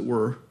that, as it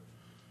were,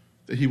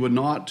 that he would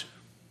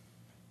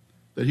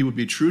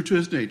be true to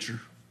his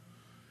nature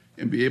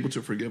and be able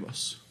to forgive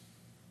us.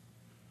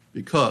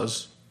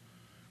 Because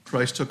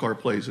Christ took our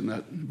place in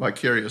that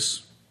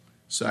vicarious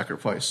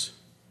sacrifice.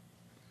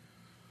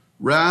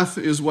 Wrath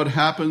is what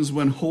happens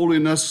when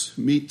holiness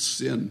meets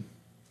sin.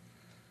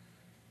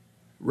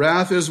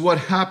 Wrath is what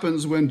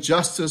happens when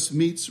justice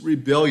meets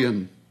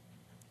rebellion.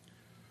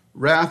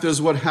 Wrath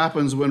is what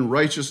happens when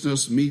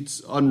righteousness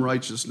meets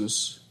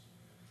unrighteousness.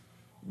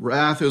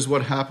 Wrath is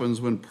what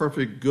happens when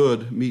perfect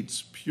good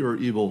meets pure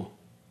evil.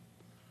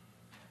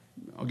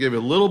 I'll give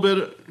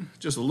you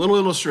just a little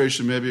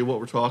illustration maybe of what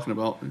we're talking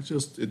about.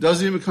 It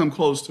doesn't even come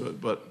close to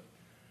it, but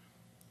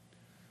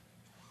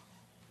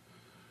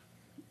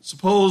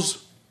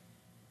suppose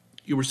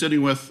you were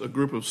sitting with a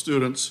group of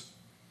students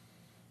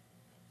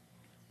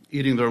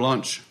eating their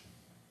lunch.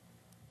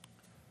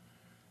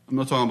 I'm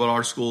not talking about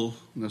our school,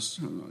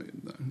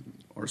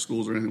 our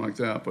schools or anything like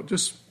that, but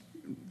just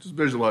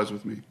visualize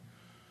with me.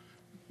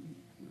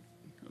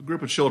 A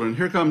group of children.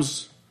 Here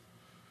comes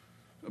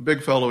a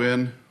big fellow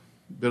in,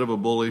 a bit of a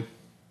bully.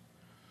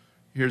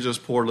 Here's this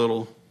poor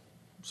little,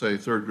 say,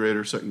 third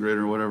grader, second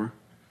grader, or whatever,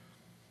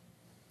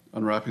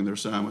 unwrapping their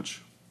sandwich.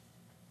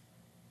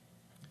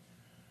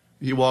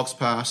 He walks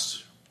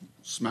past,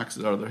 smacks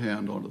it out of their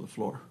hand onto the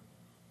floor.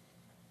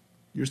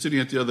 You're sitting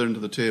at the other end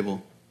of the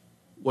table.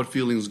 What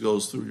feelings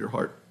goes through your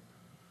heart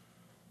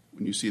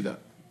when you see that?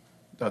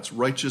 That's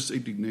righteous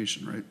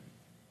indignation, right?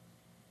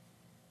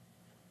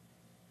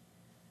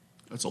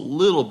 That's a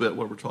little bit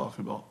what we're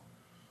talking about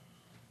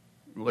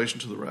in relation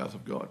to the wrath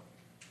of God.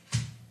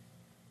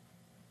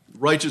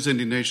 Righteous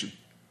indignation.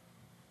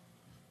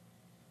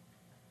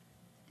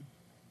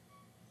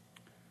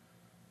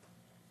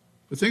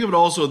 But think of it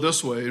also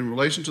this way, in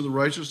relation to the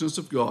righteousness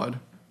of God.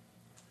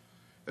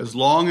 As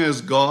long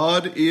as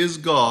God is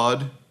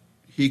God,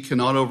 he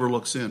cannot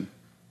overlook sin.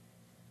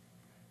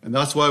 And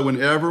that's why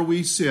whenever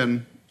we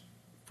sin,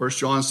 1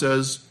 John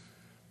says,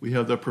 we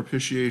have the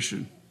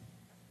propitiation.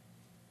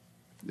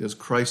 As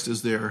Christ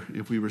is there,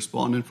 if we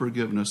respond in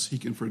forgiveness, he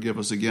can forgive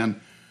us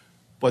again.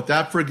 But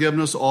that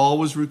forgiveness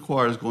always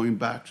requires going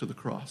back to the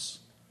cross.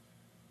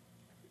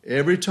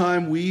 Every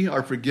time we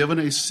are forgiven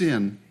a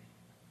sin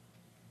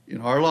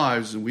in our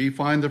lives and we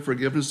find the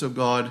forgiveness of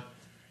God,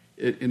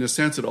 in a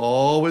sense, it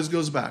always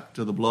goes back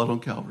to the blood on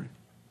Calvary.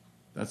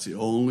 That's the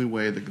only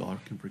way that God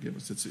can forgive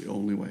us. It's the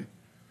only way.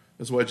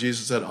 That's why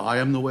Jesus said, I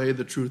am the way,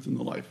 the truth, and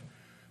the life.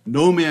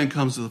 No man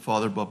comes to the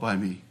Father but by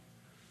me.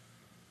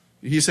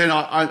 He's saying,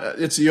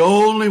 it's the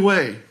only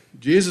way.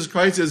 Jesus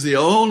Christ is the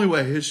only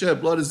way. His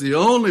shed blood is the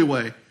only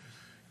way.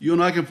 You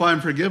and I can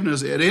find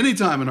forgiveness at any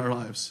time in our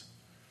lives.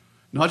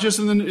 Not just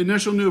in the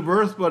initial new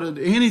birth, but at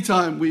any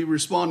time we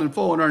respond and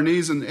fall on our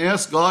knees and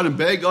ask God and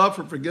beg God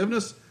for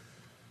forgiveness.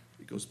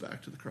 It goes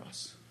back to the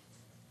cross.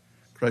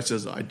 Christ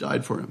says, I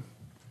died for him.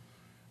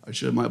 I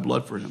shed my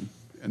blood for him.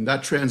 And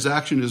that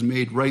transaction is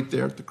made right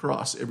there at the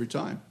cross every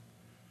time.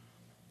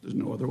 There's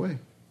no other way.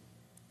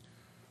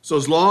 So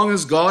as long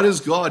as God is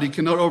God, he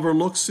cannot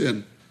overlook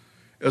sin.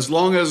 As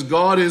long as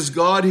God is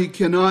God, he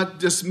cannot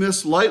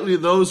dismiss lightly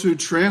those who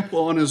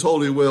trample on his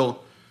holy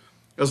will.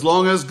 As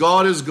long as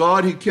God is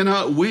God, he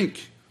cannot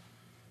wink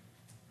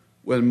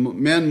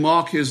when men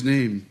mock his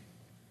name.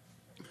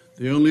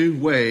 The only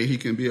way he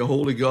can be a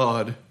holy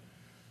God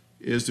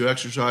is to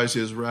exercise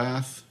his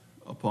wrath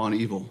upon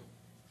evil.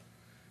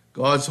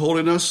 God's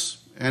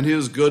holiness and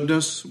his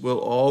goodness will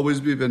always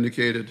be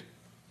vindicated.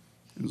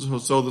 And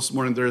so this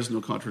morning there is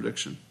no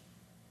contradiction.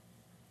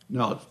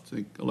 Now,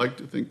 I'd like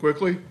to think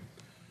quickly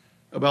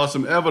about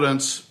some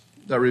evidence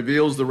that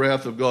reveals the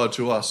wrath of God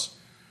to us.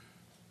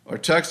 Our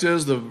text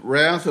is, the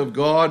wrath of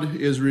God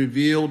is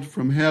revealed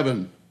from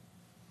heaven.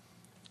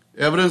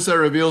 Evidence that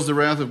reveals the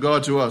wrath of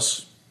God to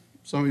us.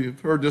 Some of you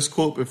have heard this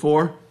quote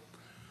before.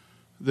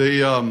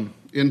 The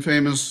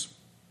infamous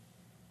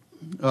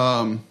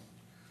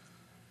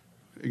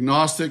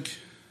agnostic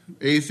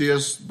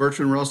atheist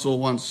Bertrand Russell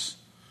once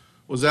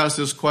was asked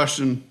this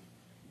question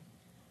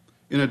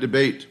in a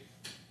debate.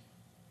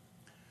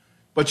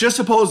 But just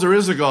suppose there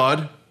is a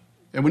God,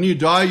 and when you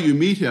die, you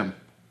meet him.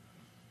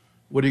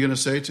 What are you going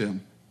to say to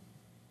him?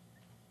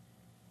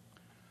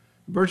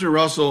 Bertrand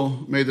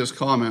Russell made this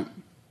comment.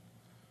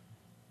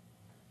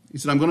 He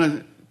said, I'm going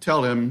to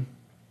tell him,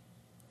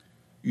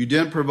 you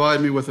didn't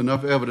provide me with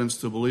enough evidence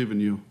to believe in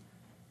you.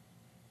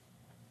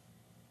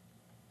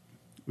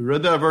 We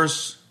read that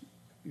verse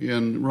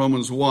in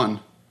Romans 1,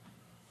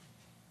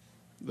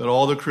 that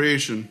all the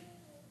creation,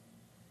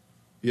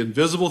 the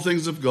invisible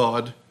things of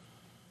God,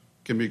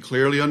 can be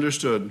clearly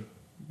understood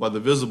by the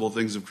visible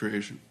things of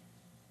creation.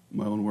 In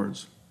my own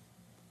words.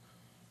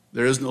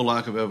 There is no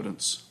lack of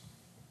evidence.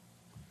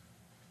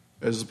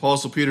 As the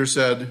Apostle Peter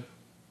said,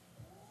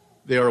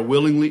 they are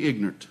willingly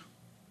ignorant.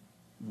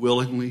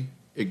 Willingly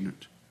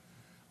ignorant.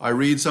 I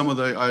read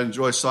I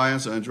enjoy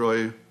science, I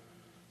enjoy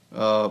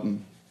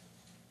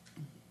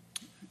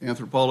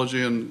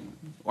anthropology and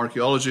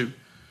archaeology, and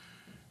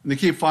they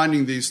keep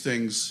finding these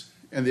things,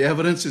 and the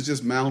evidence is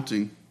just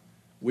mounting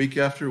week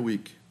after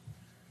week.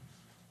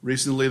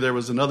 Recently there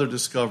was another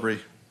discovery,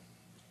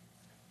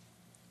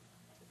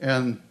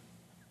 and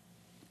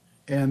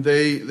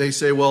they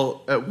say,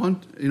 well,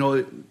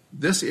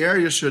 this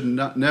area should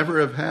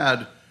never have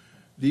had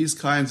these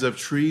kinds of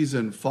trees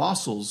and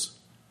fossils.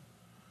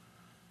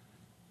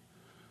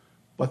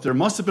 But there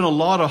must have been a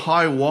lot of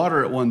high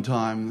water at one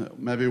time that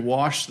maybe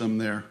washed them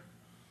there.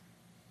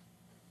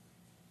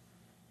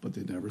 But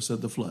they never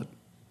said the flood.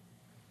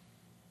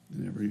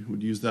 They never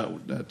would use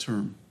that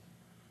term.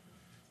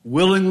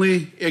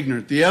 Willingly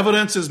ignorant. The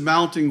evidence is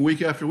mounting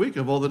week after week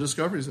of all the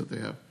discoveries that they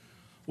have.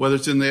 Whether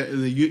it's in the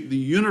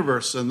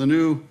universe and the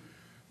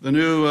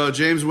new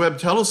James Webb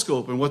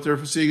telescope and what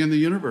they're seeing in the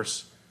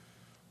universe.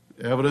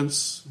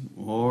 Evidence,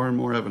 more and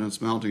more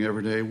evidence mounting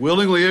every day.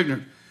 Willingly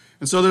ignorant.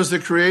 And so there's the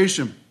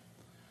creation.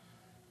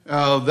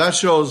 That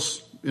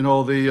shows,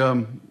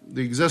 the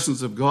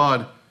existence of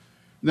God.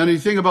 And then you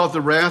think about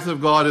the wrath of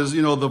God is,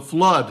 the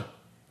flood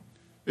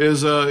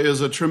is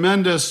a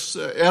tremendous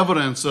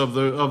evidence of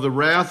the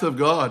wrath of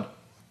God,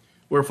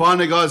 where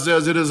finally God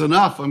says, "It is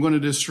enough. I'm going to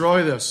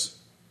destroy this."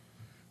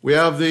 We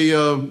have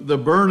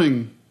the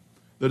burning,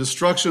 the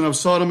destruction of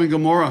Sodom and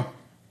Gomorrah,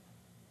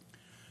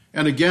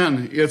 and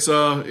again,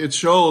 it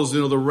shows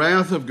the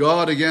wrath of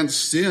God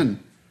against sin.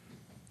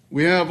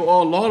 We have a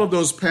lot of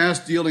those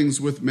past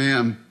dealings with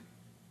man.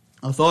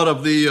 I thought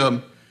of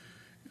the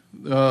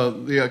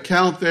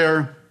account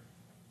there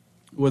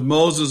with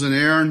Moses and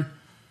Aaron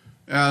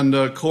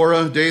and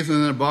Korah, Dathan,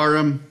 and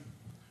Abiram,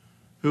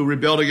 who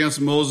rebelled against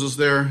Moses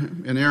there,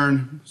 and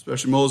Aaron,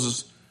 especially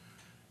Moses.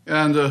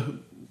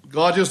 And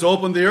God just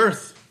opened the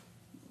earth.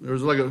 There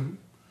was like a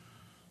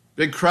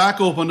big crack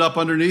opened up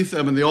underneath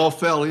them, and they all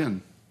fell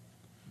in.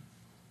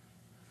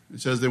 It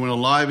says they went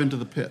alive into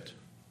the pit.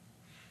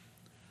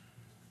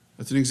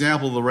 That's an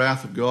example of the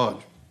wrath of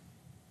God.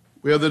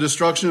 We have the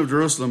destruction of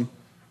Jerusalem.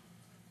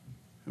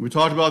 And we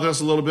talked about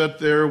this a little bit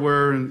there,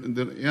 where in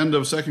the end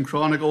of 2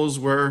 Chronicles,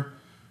 where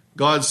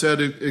God said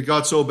it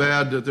got so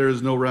bad that there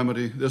is no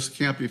remedy. This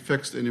can't be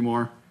fixed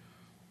anymore.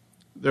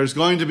 There's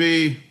going to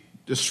be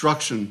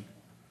destruction.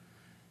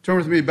 Turn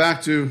with me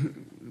back to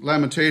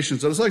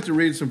Lamentations. I'd just like to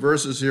read some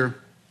verses here.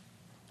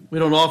 We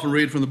don't often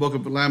read from the book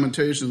of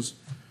Lamentations,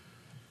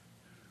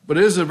 but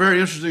it is a very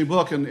interesting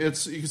book, and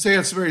you can say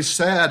it's very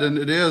sad, and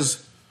it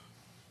is.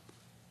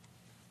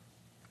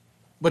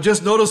 But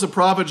just notice the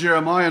prophet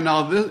Jeremiah.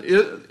 Now,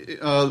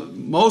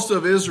 most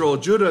of Israel,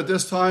 Judah at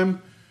this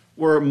time,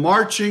 were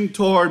marching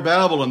toward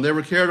Babylon. They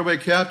were carried away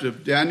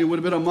captive. Daniel would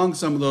have been among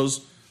some of those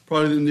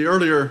probably in the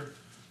earlier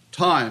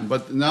time.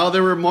 But now they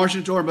were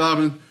marching toward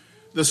Babylon.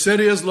 The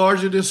city is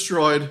largely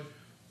destroyed.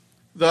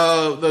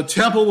 The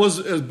temple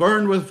is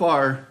burned with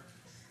fire.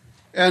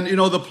 And,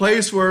 the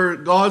place where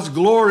God's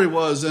glory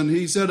was. And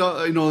he said,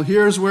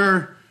 here's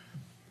where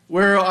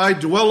I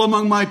dwell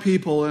among my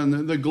people.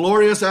 And the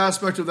glorious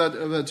aspect of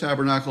that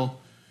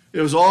tabernacle.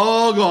 It was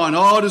all gone,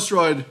 all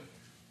destroyed.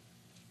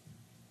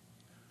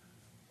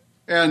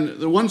 And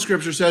the one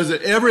scripture says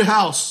that every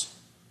house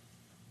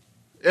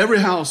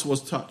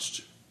was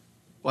touched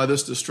by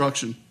this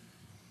destruction.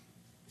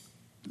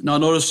 Now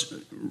notice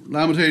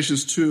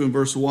Lamentations 2 and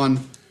verse 1.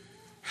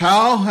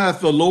 How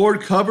hath the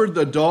Lord covered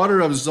the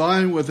daughter of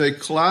Zion with a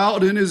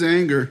cloud in his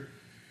anger,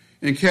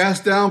 and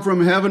cast down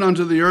from heaven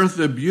unto the earth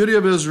the beauty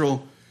of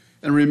Israel,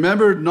 and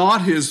remembered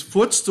not his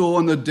footstool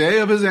in the day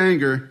of his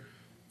anger.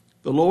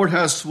 The Lord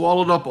hath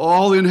swallowed up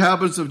all the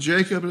inhabitants of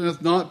Jacob, and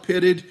hath not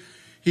pitied.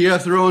 He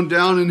hath thrown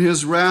down in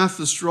his wrath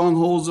the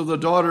strongholds of the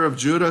daughter of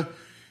Judah.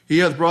 He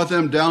hath brought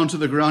them down to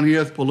the ground. He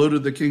hath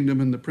polluted the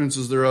kingdom and the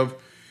princes thereof.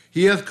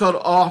 He hath cut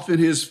off in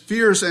his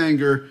fierce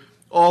anger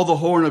all the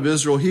horn of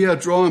Israel. He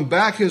hath drawn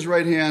back his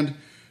right hand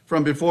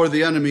from before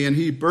the enemy, and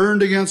he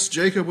burned against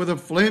Jacob with a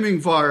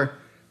flaming fire.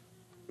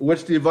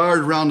 which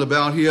devoured round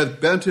about. He hath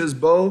bent his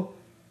bow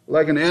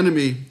like an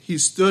enemy. He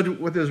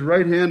stood with his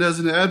right hand as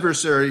an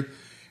adversary,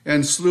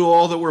 and slew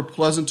all that were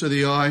pleasant to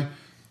the eye.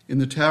 In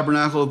the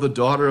tabernacle of the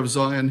daughter of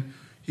Zion,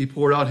 he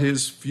poured out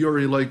his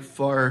fury like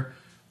fire.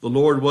 The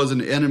Lord was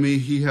an enemy.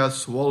 He hath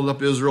swallowed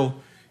up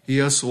Israel. He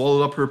hath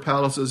swallowed up her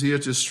palaces. He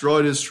hath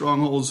destroyed his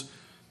strongholds,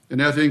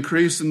 and hath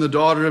increased in the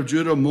daughter of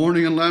Judah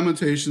mourning and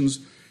lamentations.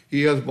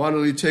 He hath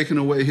bodily taken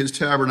away his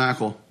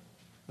tabernacle.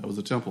 That was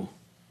the temple.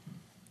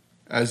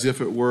 As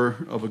if it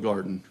were of a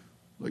garden,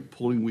 like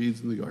pulling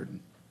weeds in the garden.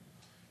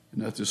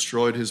 And hath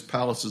destroyed his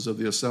palaces of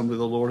the assembly.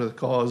 The Lord hath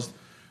caused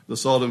the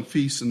solemn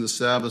feasts and the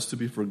Sabbaths to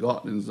be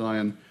forgotten in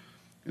Zion,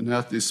 and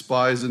hath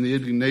despised in the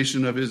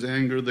indignation of his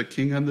anger the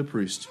king and the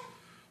priest.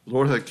 The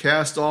Lord hath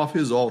cast off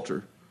his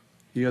altar.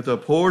 He hath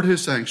abhorred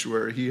his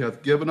sanctuary. He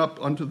hath given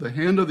up unto the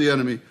hand of the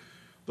enemy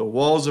the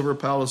walls of her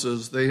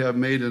palaces. They have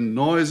made a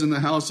noise in the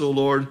house, O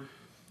Lord,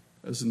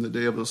 as in the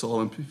day of the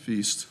solemn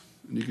feast.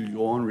 And you could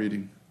go on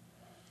reading.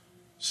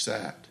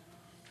 Sad.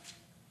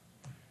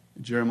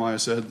 And Jeremiah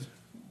said,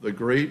 the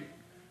great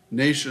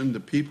nation, the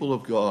people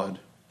of God,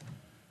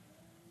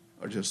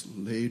 are just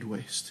laid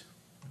waste,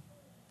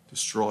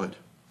 destroyed.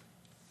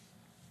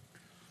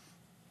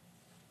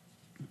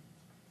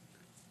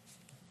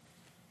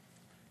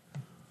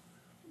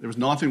 There was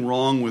nothing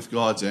wrong with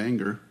God's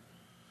anger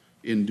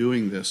in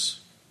doing this.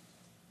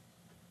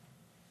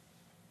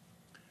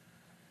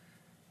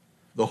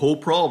 The whole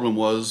problem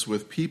was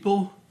with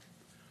people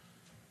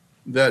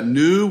that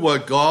knew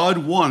what God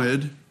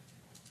wanted,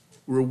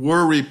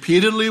 were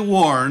repeatedly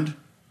warned,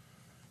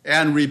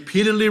 and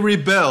repeatedly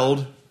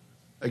rebelled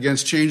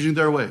against changing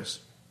their ways.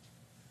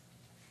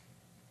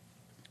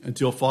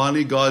 Until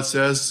finally God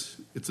says,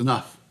 it's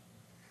enough.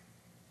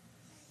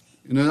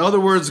 And in other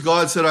words,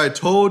 God said, I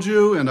told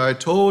you, and I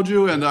told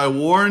you, and I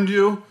warned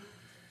you,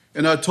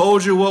 and I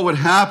told you what would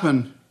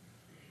happen,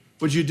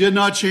 but you did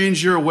not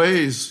change your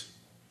ways.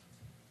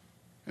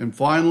 And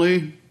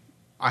finally,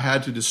 I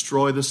had to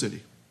destroy the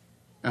city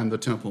and the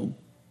temple,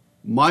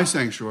 my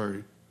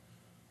sanctuary.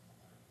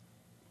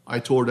 I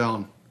tore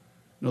down.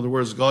 In other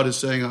words, God is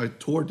saying, I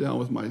tore down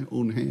with my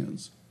own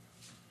hands.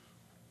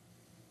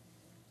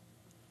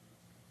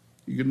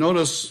 You can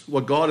notice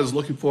what God is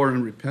looking for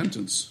in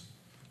repentance.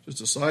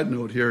 Just a side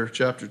note here,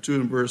 chapter 2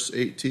 and verse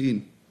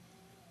 18.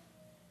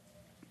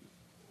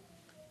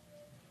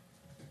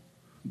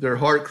 Their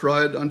heart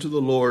cried unto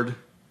the Lord,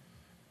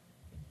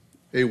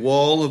 a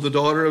wall of the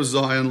daughter of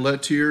Zion,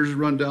 let tears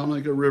run down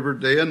like a river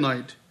day and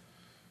night.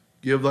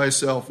 Give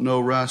thyself no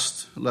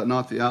rest, let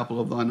not the apple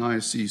of thine eye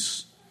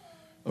cease.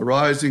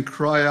 Arise and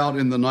cry out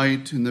in the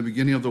night, in the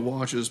beginning of the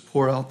watches,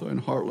 pour out thine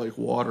heart like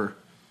water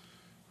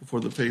before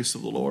the face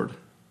of the Lord.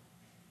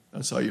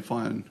 That's how you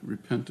find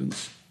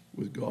repentance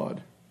with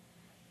God.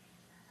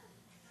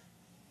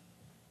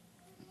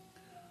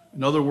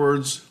 In other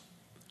words,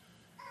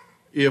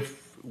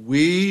 if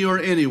we or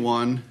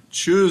anyone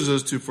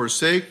chooses to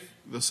forsake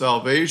the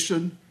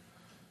salvation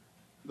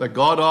that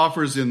God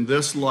offers in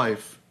this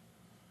life,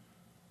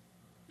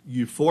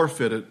 you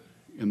forfeit it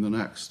in the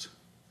next.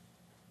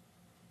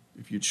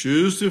 If you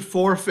choose to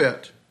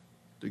forfeit,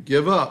 to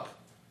give up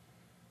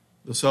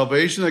the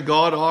salvation that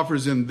God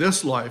offers in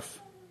this life,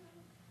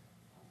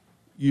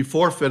 you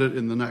forfeit it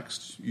in the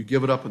next. You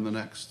give it up in the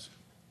next.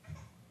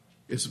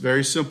 It's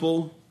very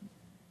simple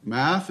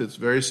math. It's a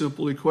very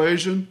simple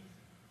equation.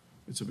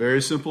 It's a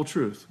very simple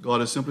truth.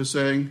 God is simply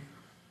saying,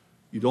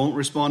 you don't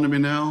respond to me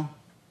now,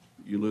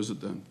 you lose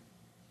it then.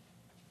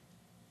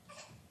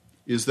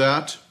 Is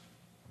that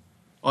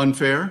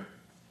unfair?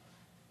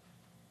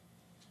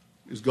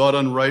 Is God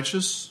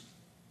unrighteous?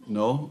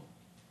 No.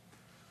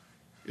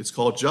 It's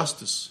called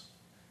justice.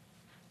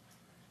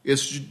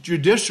 It's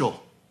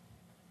judicial.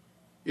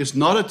 It's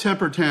not a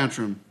temper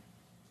tantrum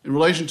in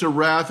relation to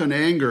wrath and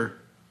anger.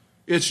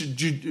 It's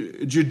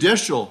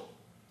judicial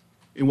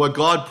in what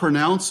God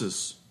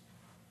pronounces.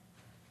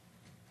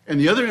 And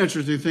the other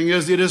interesting thing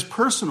is it is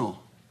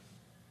personal.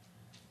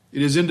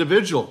 It is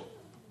individual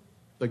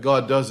that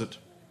God does it.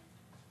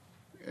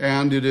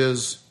 And it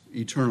is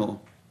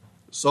eternal.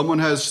 Someone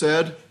has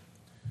said,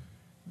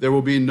 there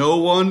will be no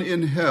one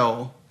in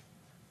hell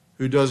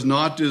who does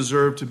not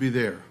deserve to be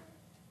there.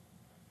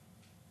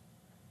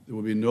 There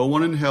will be no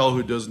one in hell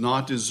who does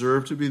not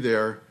deserve to be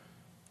there,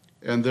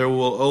 and there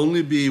will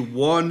only be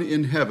one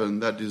in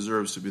heaven that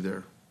deserves to be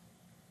there.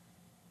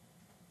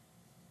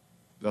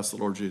 That's the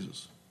Lord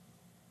Jesus.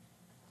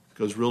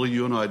 Because really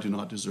you and I do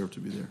not deserve to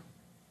be there.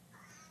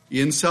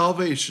 In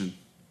salvation,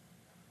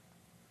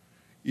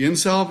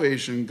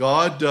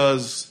 God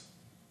does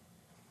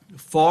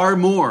far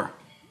more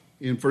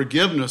in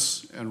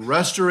forgiveness and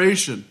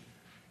restoration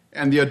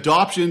and the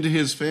adoption into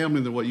his family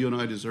than what you and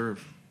I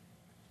deserve.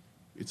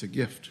 It's a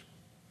gift.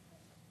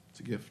 It's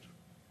a gift.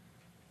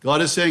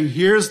 God is saying,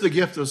 here's the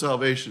gift of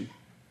salvation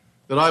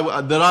that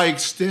I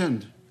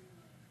extend.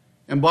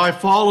 And by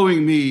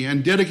following me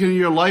and dedicating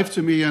your life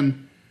to me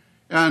and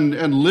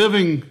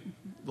living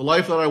the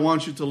life that I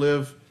want you to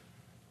live,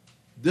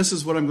 this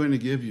is what I'm going to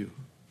give you.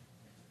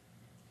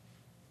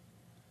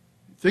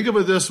 Think of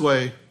it this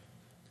way.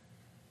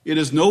 it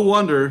is no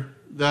wonder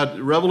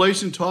that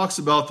Revelation talks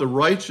about the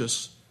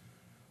righteous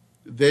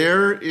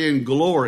there in glory.